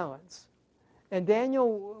lose your balance. And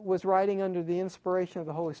Daniel was writing under the inspiration of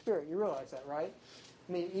the Holy Spirit. You realize that, right?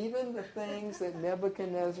 I mean, even the things that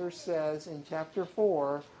Nebuchadnezzar says in chapter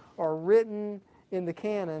 4 are written in the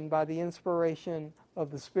canon by the inspiration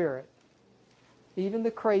of the Spirit. Even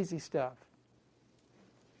the crazy stuff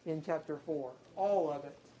in chapter 4. All of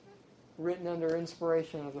it written under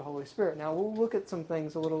inspiration of the Holy Spirit. Now, we'll look at some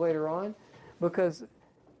things a little later on, because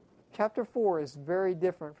chapter 4 is very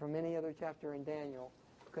different from any other chapter in Daniel,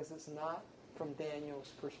 because it's not from Daniel's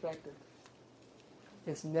perspective.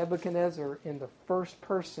 It's Nebuchadnezzar in the first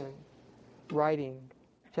person writing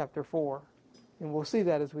chapter 4. And we'll see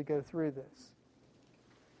that as we go through this.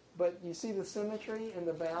 But you see the symmetry and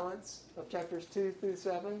the balance of chapters 2 through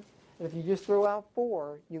 7? And if you just throw out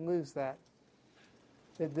 4, you lose that.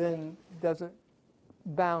 It then doesn't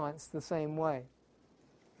balance the same way.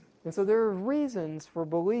 And so there are reasons for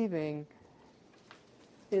believing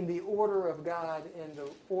in the order of God and the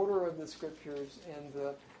order of the Scriptures and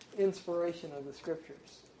the inspiration of the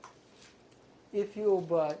Scriptures. If you'll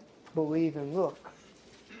but believe and look,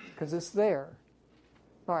 because it's there.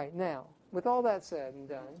 All right, now, with all that said and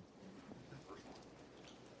done,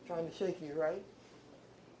 trying to shake you, right?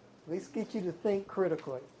 At least get you to think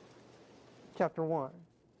critically. Chapter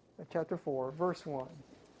 4, verse 1.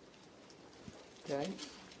 Okay?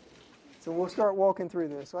 So we'll start walking through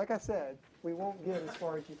this. Like I said, we won't get as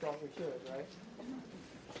far as you thought we should, right?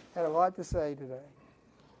 Had a lot to say today.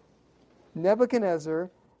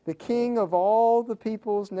 Nebuchadnezzar, the king of all the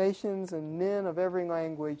peoples, nations, and men of every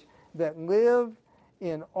language that live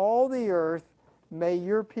in all the earth, may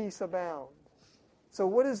your peace abound. So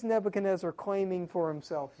what is Nebuchadnezzar claiming for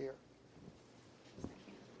himself here?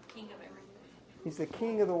 King of everything. He's the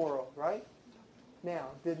king of the world, right? Now,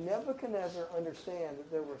 did Nebuchadnezzar understand that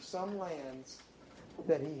there were some lands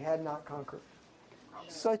that he had not conquered,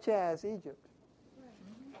 such as Egypt,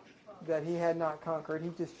 that he had not conquered? He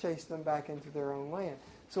just chased them back into their own land.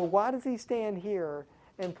 So why does he stand here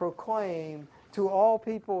and proclaim to all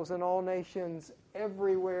peoples and all nations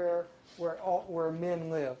everywhere where men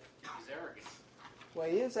live? He's arrogant. Well,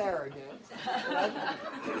 he is arrogant. Right?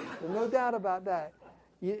 There's no doubt about that.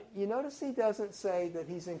 You notice he doesn't say that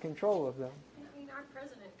he's in control of them. I mean, our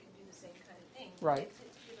president can do the same kind of thing. Right. To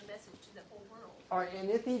give a message to the whole world. All right, and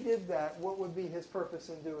if he did that, what would be his purpose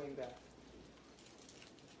in doing that?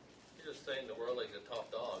 You're just saying the world is a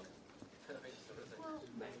top dog. Well,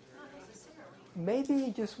 not necessarily. Maybe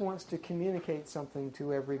he just wants to communicate something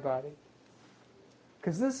to everybody.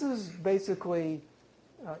 Because this is basically,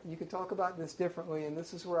 you could talk about this differently, and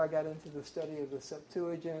this is where I got into the study of the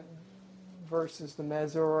Septuagint versus the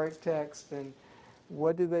Masoretic text, and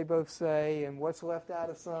what do they both say, and what's left out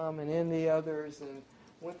of some and in the others, and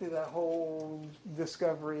went through that whole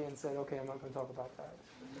discovery and said, okay, I'm not going to talk about that.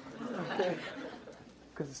 Okay?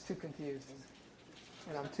 Because it's too confusing,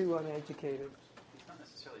 and I'm too uneducated. He's not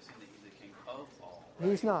necessarily saying that he's the king of all. Right?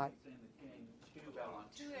 He's not. He's saying the king to Babylon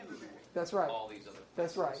to That's right. all these other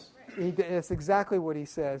That's right. places. That's exactly what he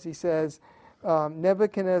says. He says,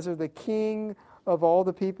 Nebuchadnezzar, the king of all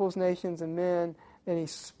the peoples, nations, and men, and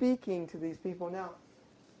he's speaking to these people. Now,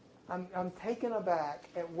 I'm taken aback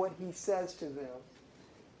at what he says to them.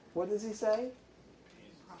 What does he say?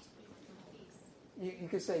 You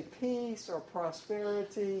could say peace or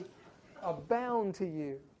prosperity abound to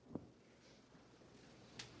you.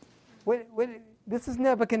 This is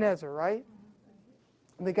Nebuchadnezzar, right?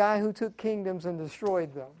 The guy who took kingdoms and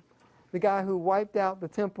destroyed them. The guy who wiped out the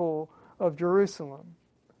temple of Jerusalem.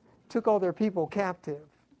 took all their people captive.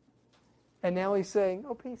 And now he's saying,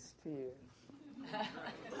 oh, peace to you.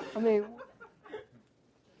 I mean,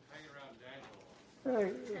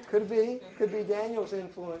 could be Daniel's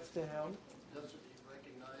influence to him. Doesn't he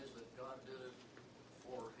recognize that God did it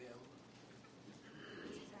for him?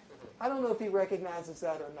 I don't know if he recognizes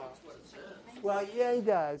that or not. That's what it says. Well, yeah, he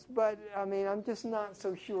does. But, I mean, I'm just not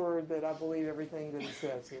so sure that I believe everything that he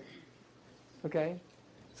says here. Okay?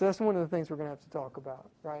 So that's one of the things we're going to have to talk about,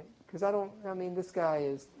 right? Because this guy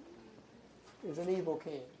is an evil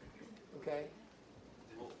king. Okay?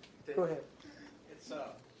 Go ahead. It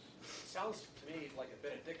sounds to me like a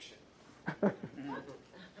benediction.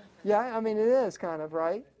 Yeah, I mean, it is kind of,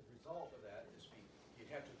 right? The result of that is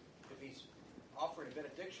you'd have to, if he's offering a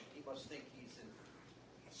benediction, he must think he's in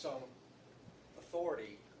some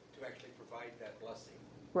authority to actually provide that blessing.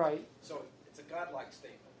 Right. So it's a godlike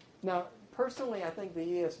statement. Now, personally, I think the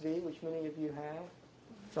ESV, which many of you have,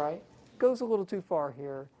 right, goes a little too far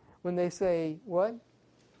here when they say, what?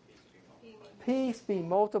 Peace be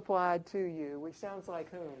multiplied to you, which sounds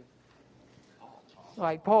like whom?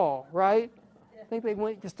 Like Paul, right? I think they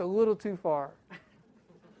went just a little too far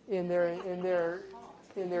in their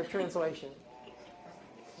translation.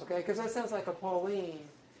 Okay, because that sounds like a Pauline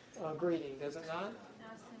greeting, does it not?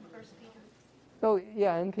 Oh,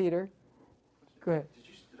 yeah, and Peter. Go ahead.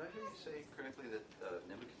 Did I hear you say correctly that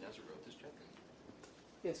Nebuchadnezzar wrote this chapter?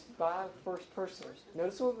 It's by first person.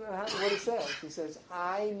 Notice what it says. He says,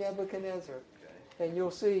 I, Nebuchadnezzar. Okay. And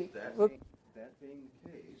you'll see. That being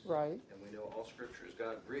the case, right. And we know all Scripture is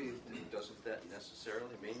God-breathed, doesn't that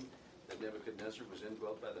necessarily mean that Nebuchadnezzar was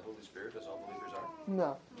indwelt by the Holy Spirit, as all believers are?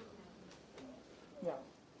 No. No.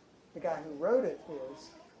 The guy who wrote it is,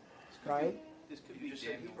 right? This could be just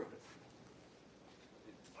Daniel. He wrote it.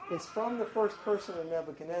 It's from the first person of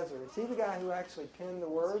Nebuchadnezzar. Is he the guy who actually penned the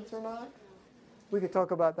words or not? We could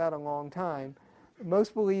talk about that a long time.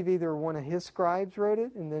 Most believe either one of his scribes wrote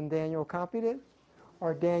it and then Daniel copied it,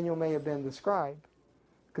 or Daniel may have been the scribe,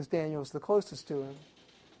 because Daniel's the closest to him.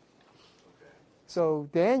 Okay. So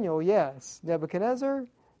Daniel, yes. Nebuchadnezzar,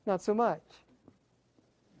 not so much.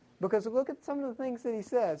 Because look at some of the things that he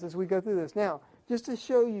says as we go through this. Now, just to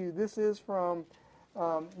show you, this is from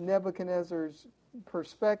Nebuchadnezzar's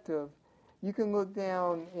perspective. You can look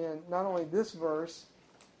down in not only this verse,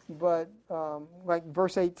 but like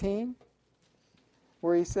verse 18,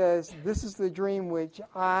 where he says, this is the dream which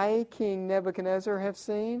I, King Nebuchadnezzar, have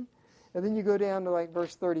seen. And then you go down to like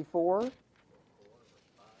verse 34.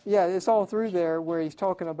 Yeah, it's all through there where he's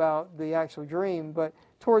talking about the actual dream, but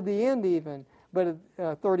toward the end even. But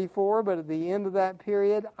 34, but at the end of that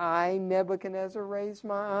period, I, Nebuchadnezzar, raised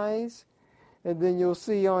my eyes. And then you'll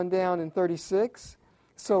see on down in 36,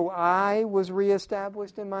 so I was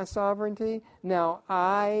reestablished in my sovereignty. Now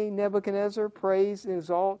I, Nebuchadnezzar, praise,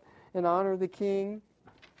 exalt, and honor the king.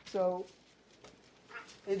 So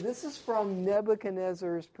this is from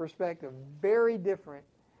Nebuchadnezzar's perspective, very different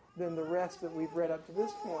than the rest that we've read up to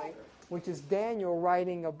this point, which is Daniel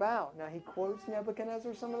writing about. Now he quotes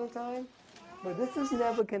Nebuchadnezzar some of the time, but this is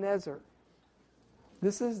Nebuchadnezzar.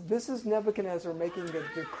 This is Nebuchadnezzar making a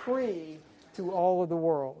decree to all of the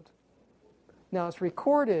world. Now it's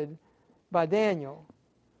recorded by Daniel.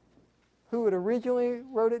 Who had originally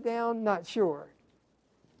wrote it down, not sure.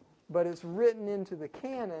 But it's written into the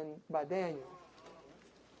canon by Daniel.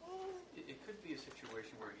 It could be a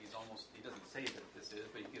situation where he doesn't say that this is,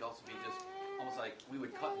 but it could also be just almost like we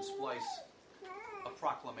would cut and splice a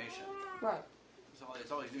proclamation. Right. So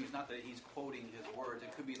it's all he's doing. It's not that he's quoting his words.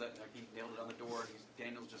 It could be that he nailed it on the door.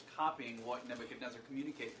 Daniel's just copying what Nebuchadnezzar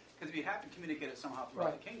communicated. Because if you have to communicate it somehow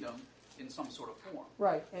throughout the kingdom in some sort of form.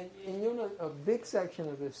 Right. And you'll note a big section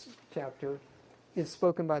of this chapter is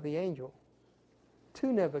spoken by the angel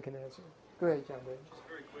to Nebuchadnezzar. Go ahead, John David. Just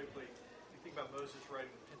very quickly, you think about Moses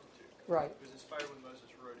writing the Pentateuch. Right. It was inspired when Moses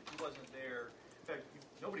wrote it. He wasn't there. In fact,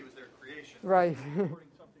 nobody was there at creation. Right. He's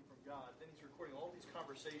recording something from God. Then he's recording all these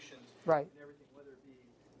conversations right. and everything, whether it be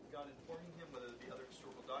God informing him, whether it be other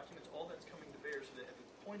historical documents, all that's coming to bear so that at the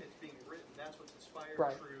point it's being written, that's what's inspired,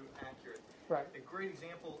 right. true, accurate. Right. A great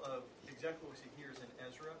example of exactly what we see here is in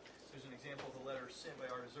Ezra. There's an example of the letter sent by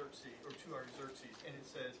Artaxerxes, or to Artaxerxes, and it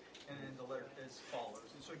says, and then the letter as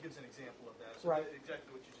follows. And so it gives an example of that. So right.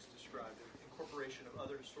 Exactly what you just described, the incorporation of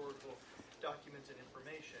other historical documents and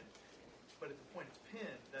information. But at the point it's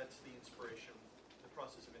penned, that's the inspiration, the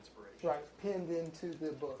process of inspiration. Right, penned into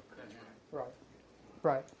the book. That's right.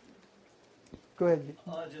 Right. Right. Go ahead.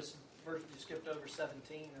 First you skipped over 17,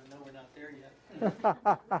 and no, we're not there yet.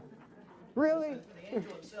 Really? The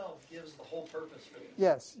angel himself gives the whole purpose for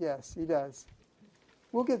this. Yes, he does.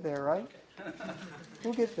 We'll get there, right? Okay.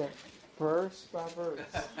 We'll get there. Verse by verse.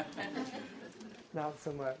 Not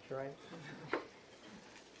so much, right?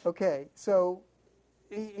 Okay, so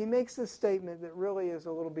he makes this statement that really is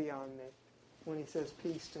a little beyond me when he says,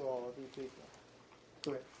 peace to all of you people.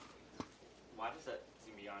 Go ahead. Why does that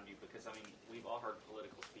seem beyond you? Because, I mean, we've all heard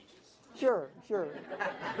political speeches. Sure.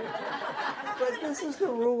 But this is the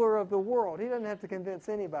ruler of the world. He doesn't have to convince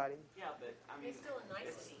anybody. Yeah, but, I mean... It's still a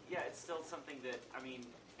nicety. It's still something that, I mean,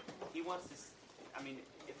 he wants to... I mean,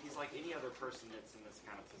 if he's like any other person that's in this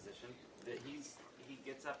kind of position, that he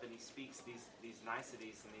gets up and he speaks these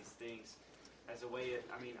niceties and these things as a way of,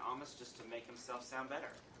 I mean, almost just to make himself sound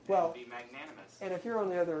better. Well, and be magnanimous. And if you're on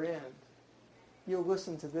the other end, you'll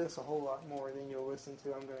listen to this a whole lot more than you'll listen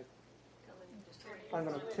to, I'm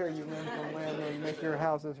going to tear you limb from limb and make your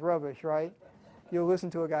houses rubbish, right? You'll listen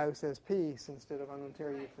to a guy who says peace instead of I'm going to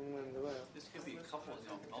tear you from limb to limb. This could be coupled,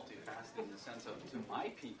 multifaceted in the sense of, to my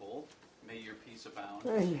people, may your peace abound.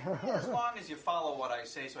 Yeah. As long as you follow what I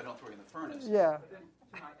say so I don't throw you in the furnace. Yeah. But then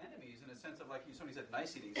to my enemies, in a sense of like somebody said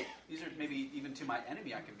niceties, these are maybe even to my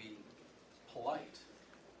enemy I can be polite.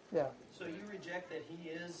 Yeah. So you reject that he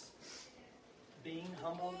is being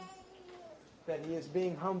humbled? That he is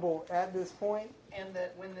being humble at this point? And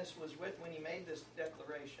that when he made this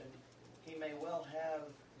declaration, he may well have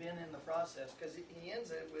been in the process, because he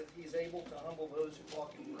ends it with, he's able to humble those who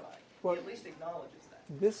walk in pride. Well, he at least acknowledges that.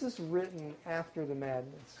 This is written after the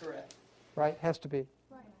madness. Correct. Right? Has to be.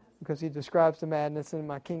 Because he describes the madness and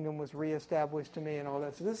my kingdom was reestablished to me and all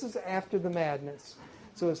that. So this is after the madness.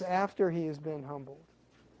 So it's after he has been humbled.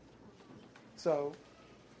 So,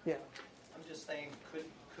 yeah. I'm just saying, could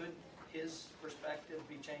his perspective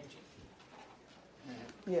be changing?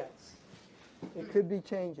 Yes. It could be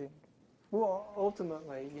changing. Well,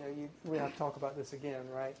 ultimately, we have to talk about this again,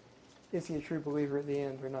 right? Is he a true believer at the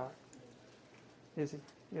end or not? Is he?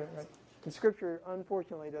 Yeah, right. The Scripture,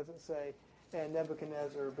 unfortunately, doesn't say, and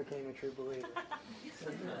Nebuchadnezzar became a true believer.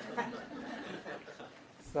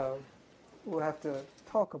 So, we'll have to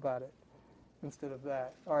talk about it instead of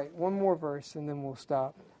that. All right, one more verse, and then we'll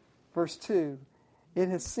stop. Verse 2. It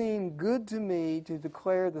has seemed good to me to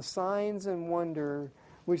declare the signs and wonder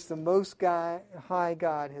which the Most High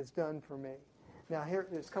God has done for me. Now,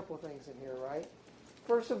 there's a couple of things in here, right?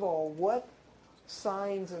 First of all, what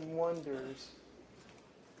signs and wonders,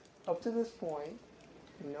 up to this point,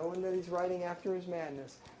 knowing that he's writing after his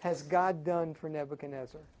madness, has God done for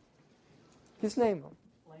Nebuchadnezzar? Just name them.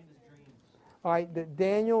 Explain his dreams. All right, that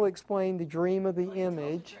Daniel explained the dream of the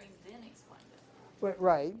image.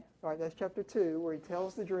 Right. All right, that's chapter 2, where he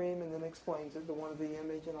tells the dream and then explains it, the one of the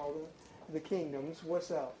image and all the kingdoms.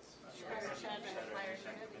 What's else?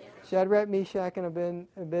 Shadrach, Meshach, and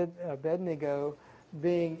Abednego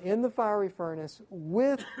being in the fiery furnace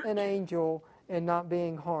with an angel and not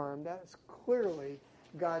being harmed. That's clearly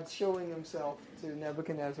God showing himself to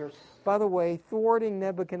Nebuchadnezzar. By the way, thwarting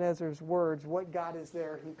Nebuchadnezzar's words, what God is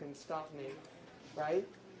there who can stop me? Right?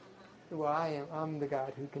 Well, I'm the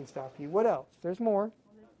God who can stop you. What else? There's more.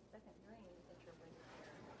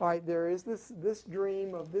 All right, there is this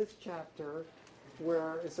dream of this chapter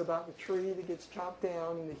where it's about the tree that gets chopped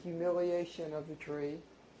down and the humiliation of the tree.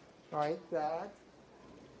 All right, that.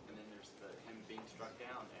 And then there's him being struck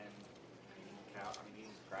down and eating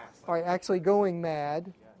grass. All right, actually going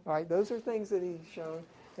mad. All right, those are things that he's shown.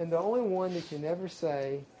 And the only one that you never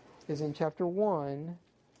say is in chapter 1,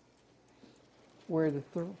 where the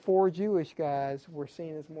 4 Jewish guys were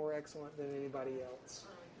seen as more excellent than anybody else.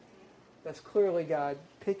 That's clearly God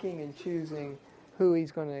picking and choosing who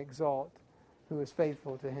he's going to exalt, who is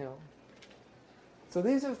faithful to him. So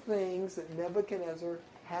these are things that Nebuchadnezzar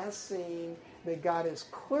has seen, that God has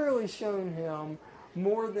clearly shown him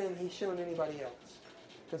more than he's shown anybody else.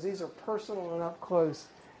 Because these are personal and up close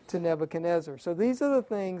to Nebuchadnezzar. So these are the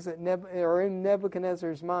things that are in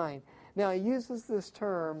Nebuchadnezzar's mind. Now he uses this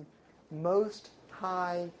term, Most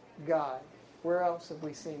High God. Where else have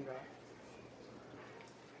we seen that?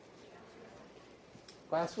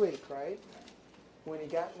 Last week, right? When you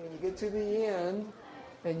get to the end,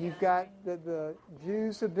 and you've got the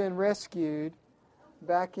Jews have been rescued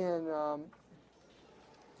back in,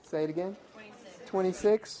 say it again?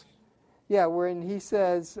 26. Yeah, wherein he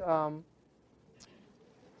says, out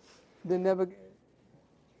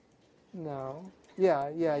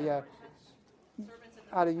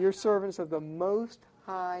of your servants of the Most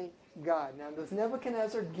High God. Now, does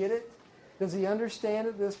Nebuchadnezzar get it? Does he understand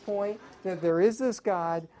at this point that there is this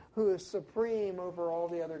God who is supreme over all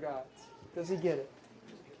the other gods? Does he get it?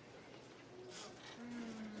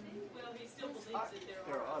 Well, he still believes that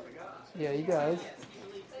there are other gods. Yeah, he does. Yes, he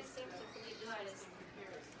believes. They seem to believe God is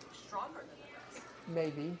stronger than the rest.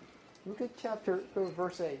 Maybe. Look at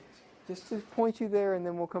verse 8. Just to point you there, and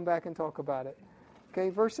then we'll come back and talk about it. Okay,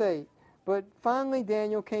 verse 8. But finally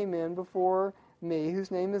Daniel came in before me,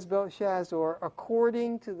 whose name is Belshazzar,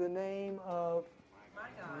 according to the name of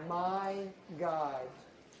my God.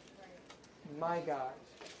 My God.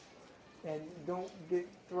 And don't get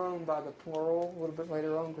thrown by the plural a little bit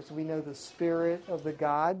later on, because we know the spirit of the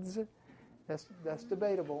gods. That's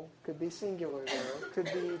debatable. Could be singular there. Could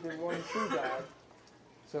be the one true God.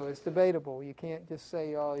 So it's debatable. You can't just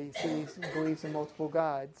say, oh, he believes in multiple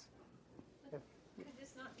gods. Could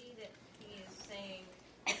this not be that he is saying,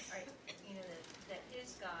 that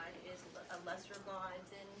his God is a lesser God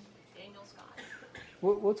than Daniel's God?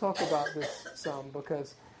 We'll talk about this some,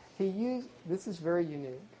 because this is very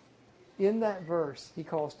unique. In that verse, he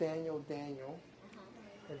calls Daniel, Daniel,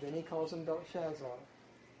 and then he calls him Belshazzar.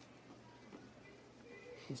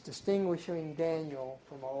 He's distinguishing Daniel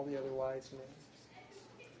from all the other wise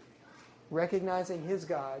men, recognizing his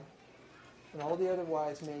God, and all the other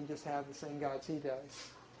wise men just have the same gods he does.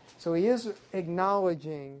 So he is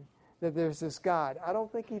acknowledging that there's this God. I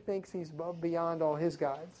don't think he thinks he's beyond all his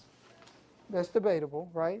gods. That's debatable,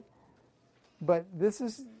 right? But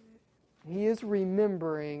he is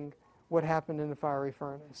remembering what happened in the fiery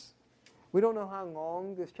furnace. We don't know how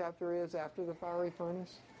long this chapter is after the fiery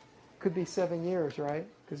furnace. Could be 7 years, right?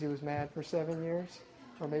 Because he was mad for 7 years.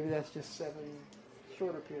 Or maybe that's just 7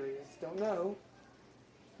 shorter periods. Don't know.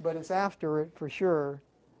 But it's after it for sure.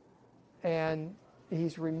 And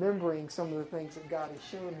he's remembering some of the things that God has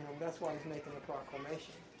shown him. That's why he's making a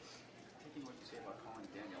proclamation. Taking what you say about calling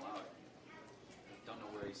Daniel out, I don't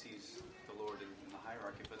know where he sees the Lord in the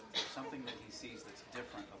hierarchy, but there's something that he sees that's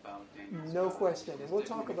different about Daniel. No question. And we'll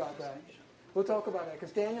talk about that. We'll talk about that,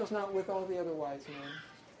 because Daniel's not with all the other wise men.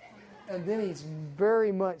 And then he's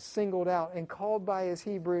very much singled out and called by his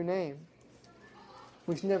Hebrew name,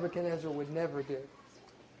 which Nebuchadnezzar would never do.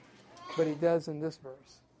 But he does in this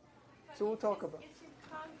verse. So we'll talk about it. It's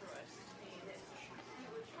incongruous to me that he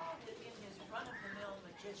would call it in his run-of-the-mill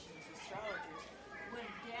magicians, astrologers, when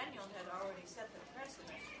Daniel had already set the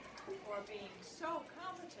precedent for being so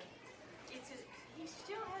competent. He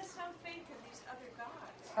still has some faith in these other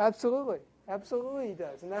gods. Absolutely. Absolutely he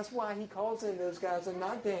does. And that's why he calls in those guys and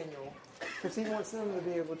not Daniel, because he wants them to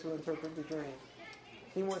be able to interpret the dream.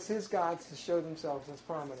 He wants his gods to show themselves as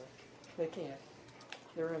prominent. They can't.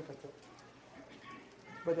 They're impotent.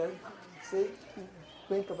 But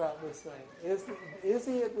think about this thing. Is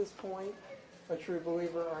he at this point a true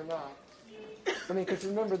believer or not? I mean, because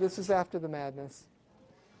remember, this is after the madness.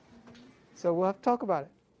 So we'll have to talk about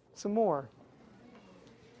it some more.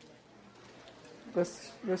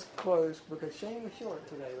 Let's close, because Shane was short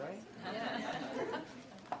today, right? Yeah.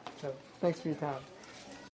 So thanks for your time.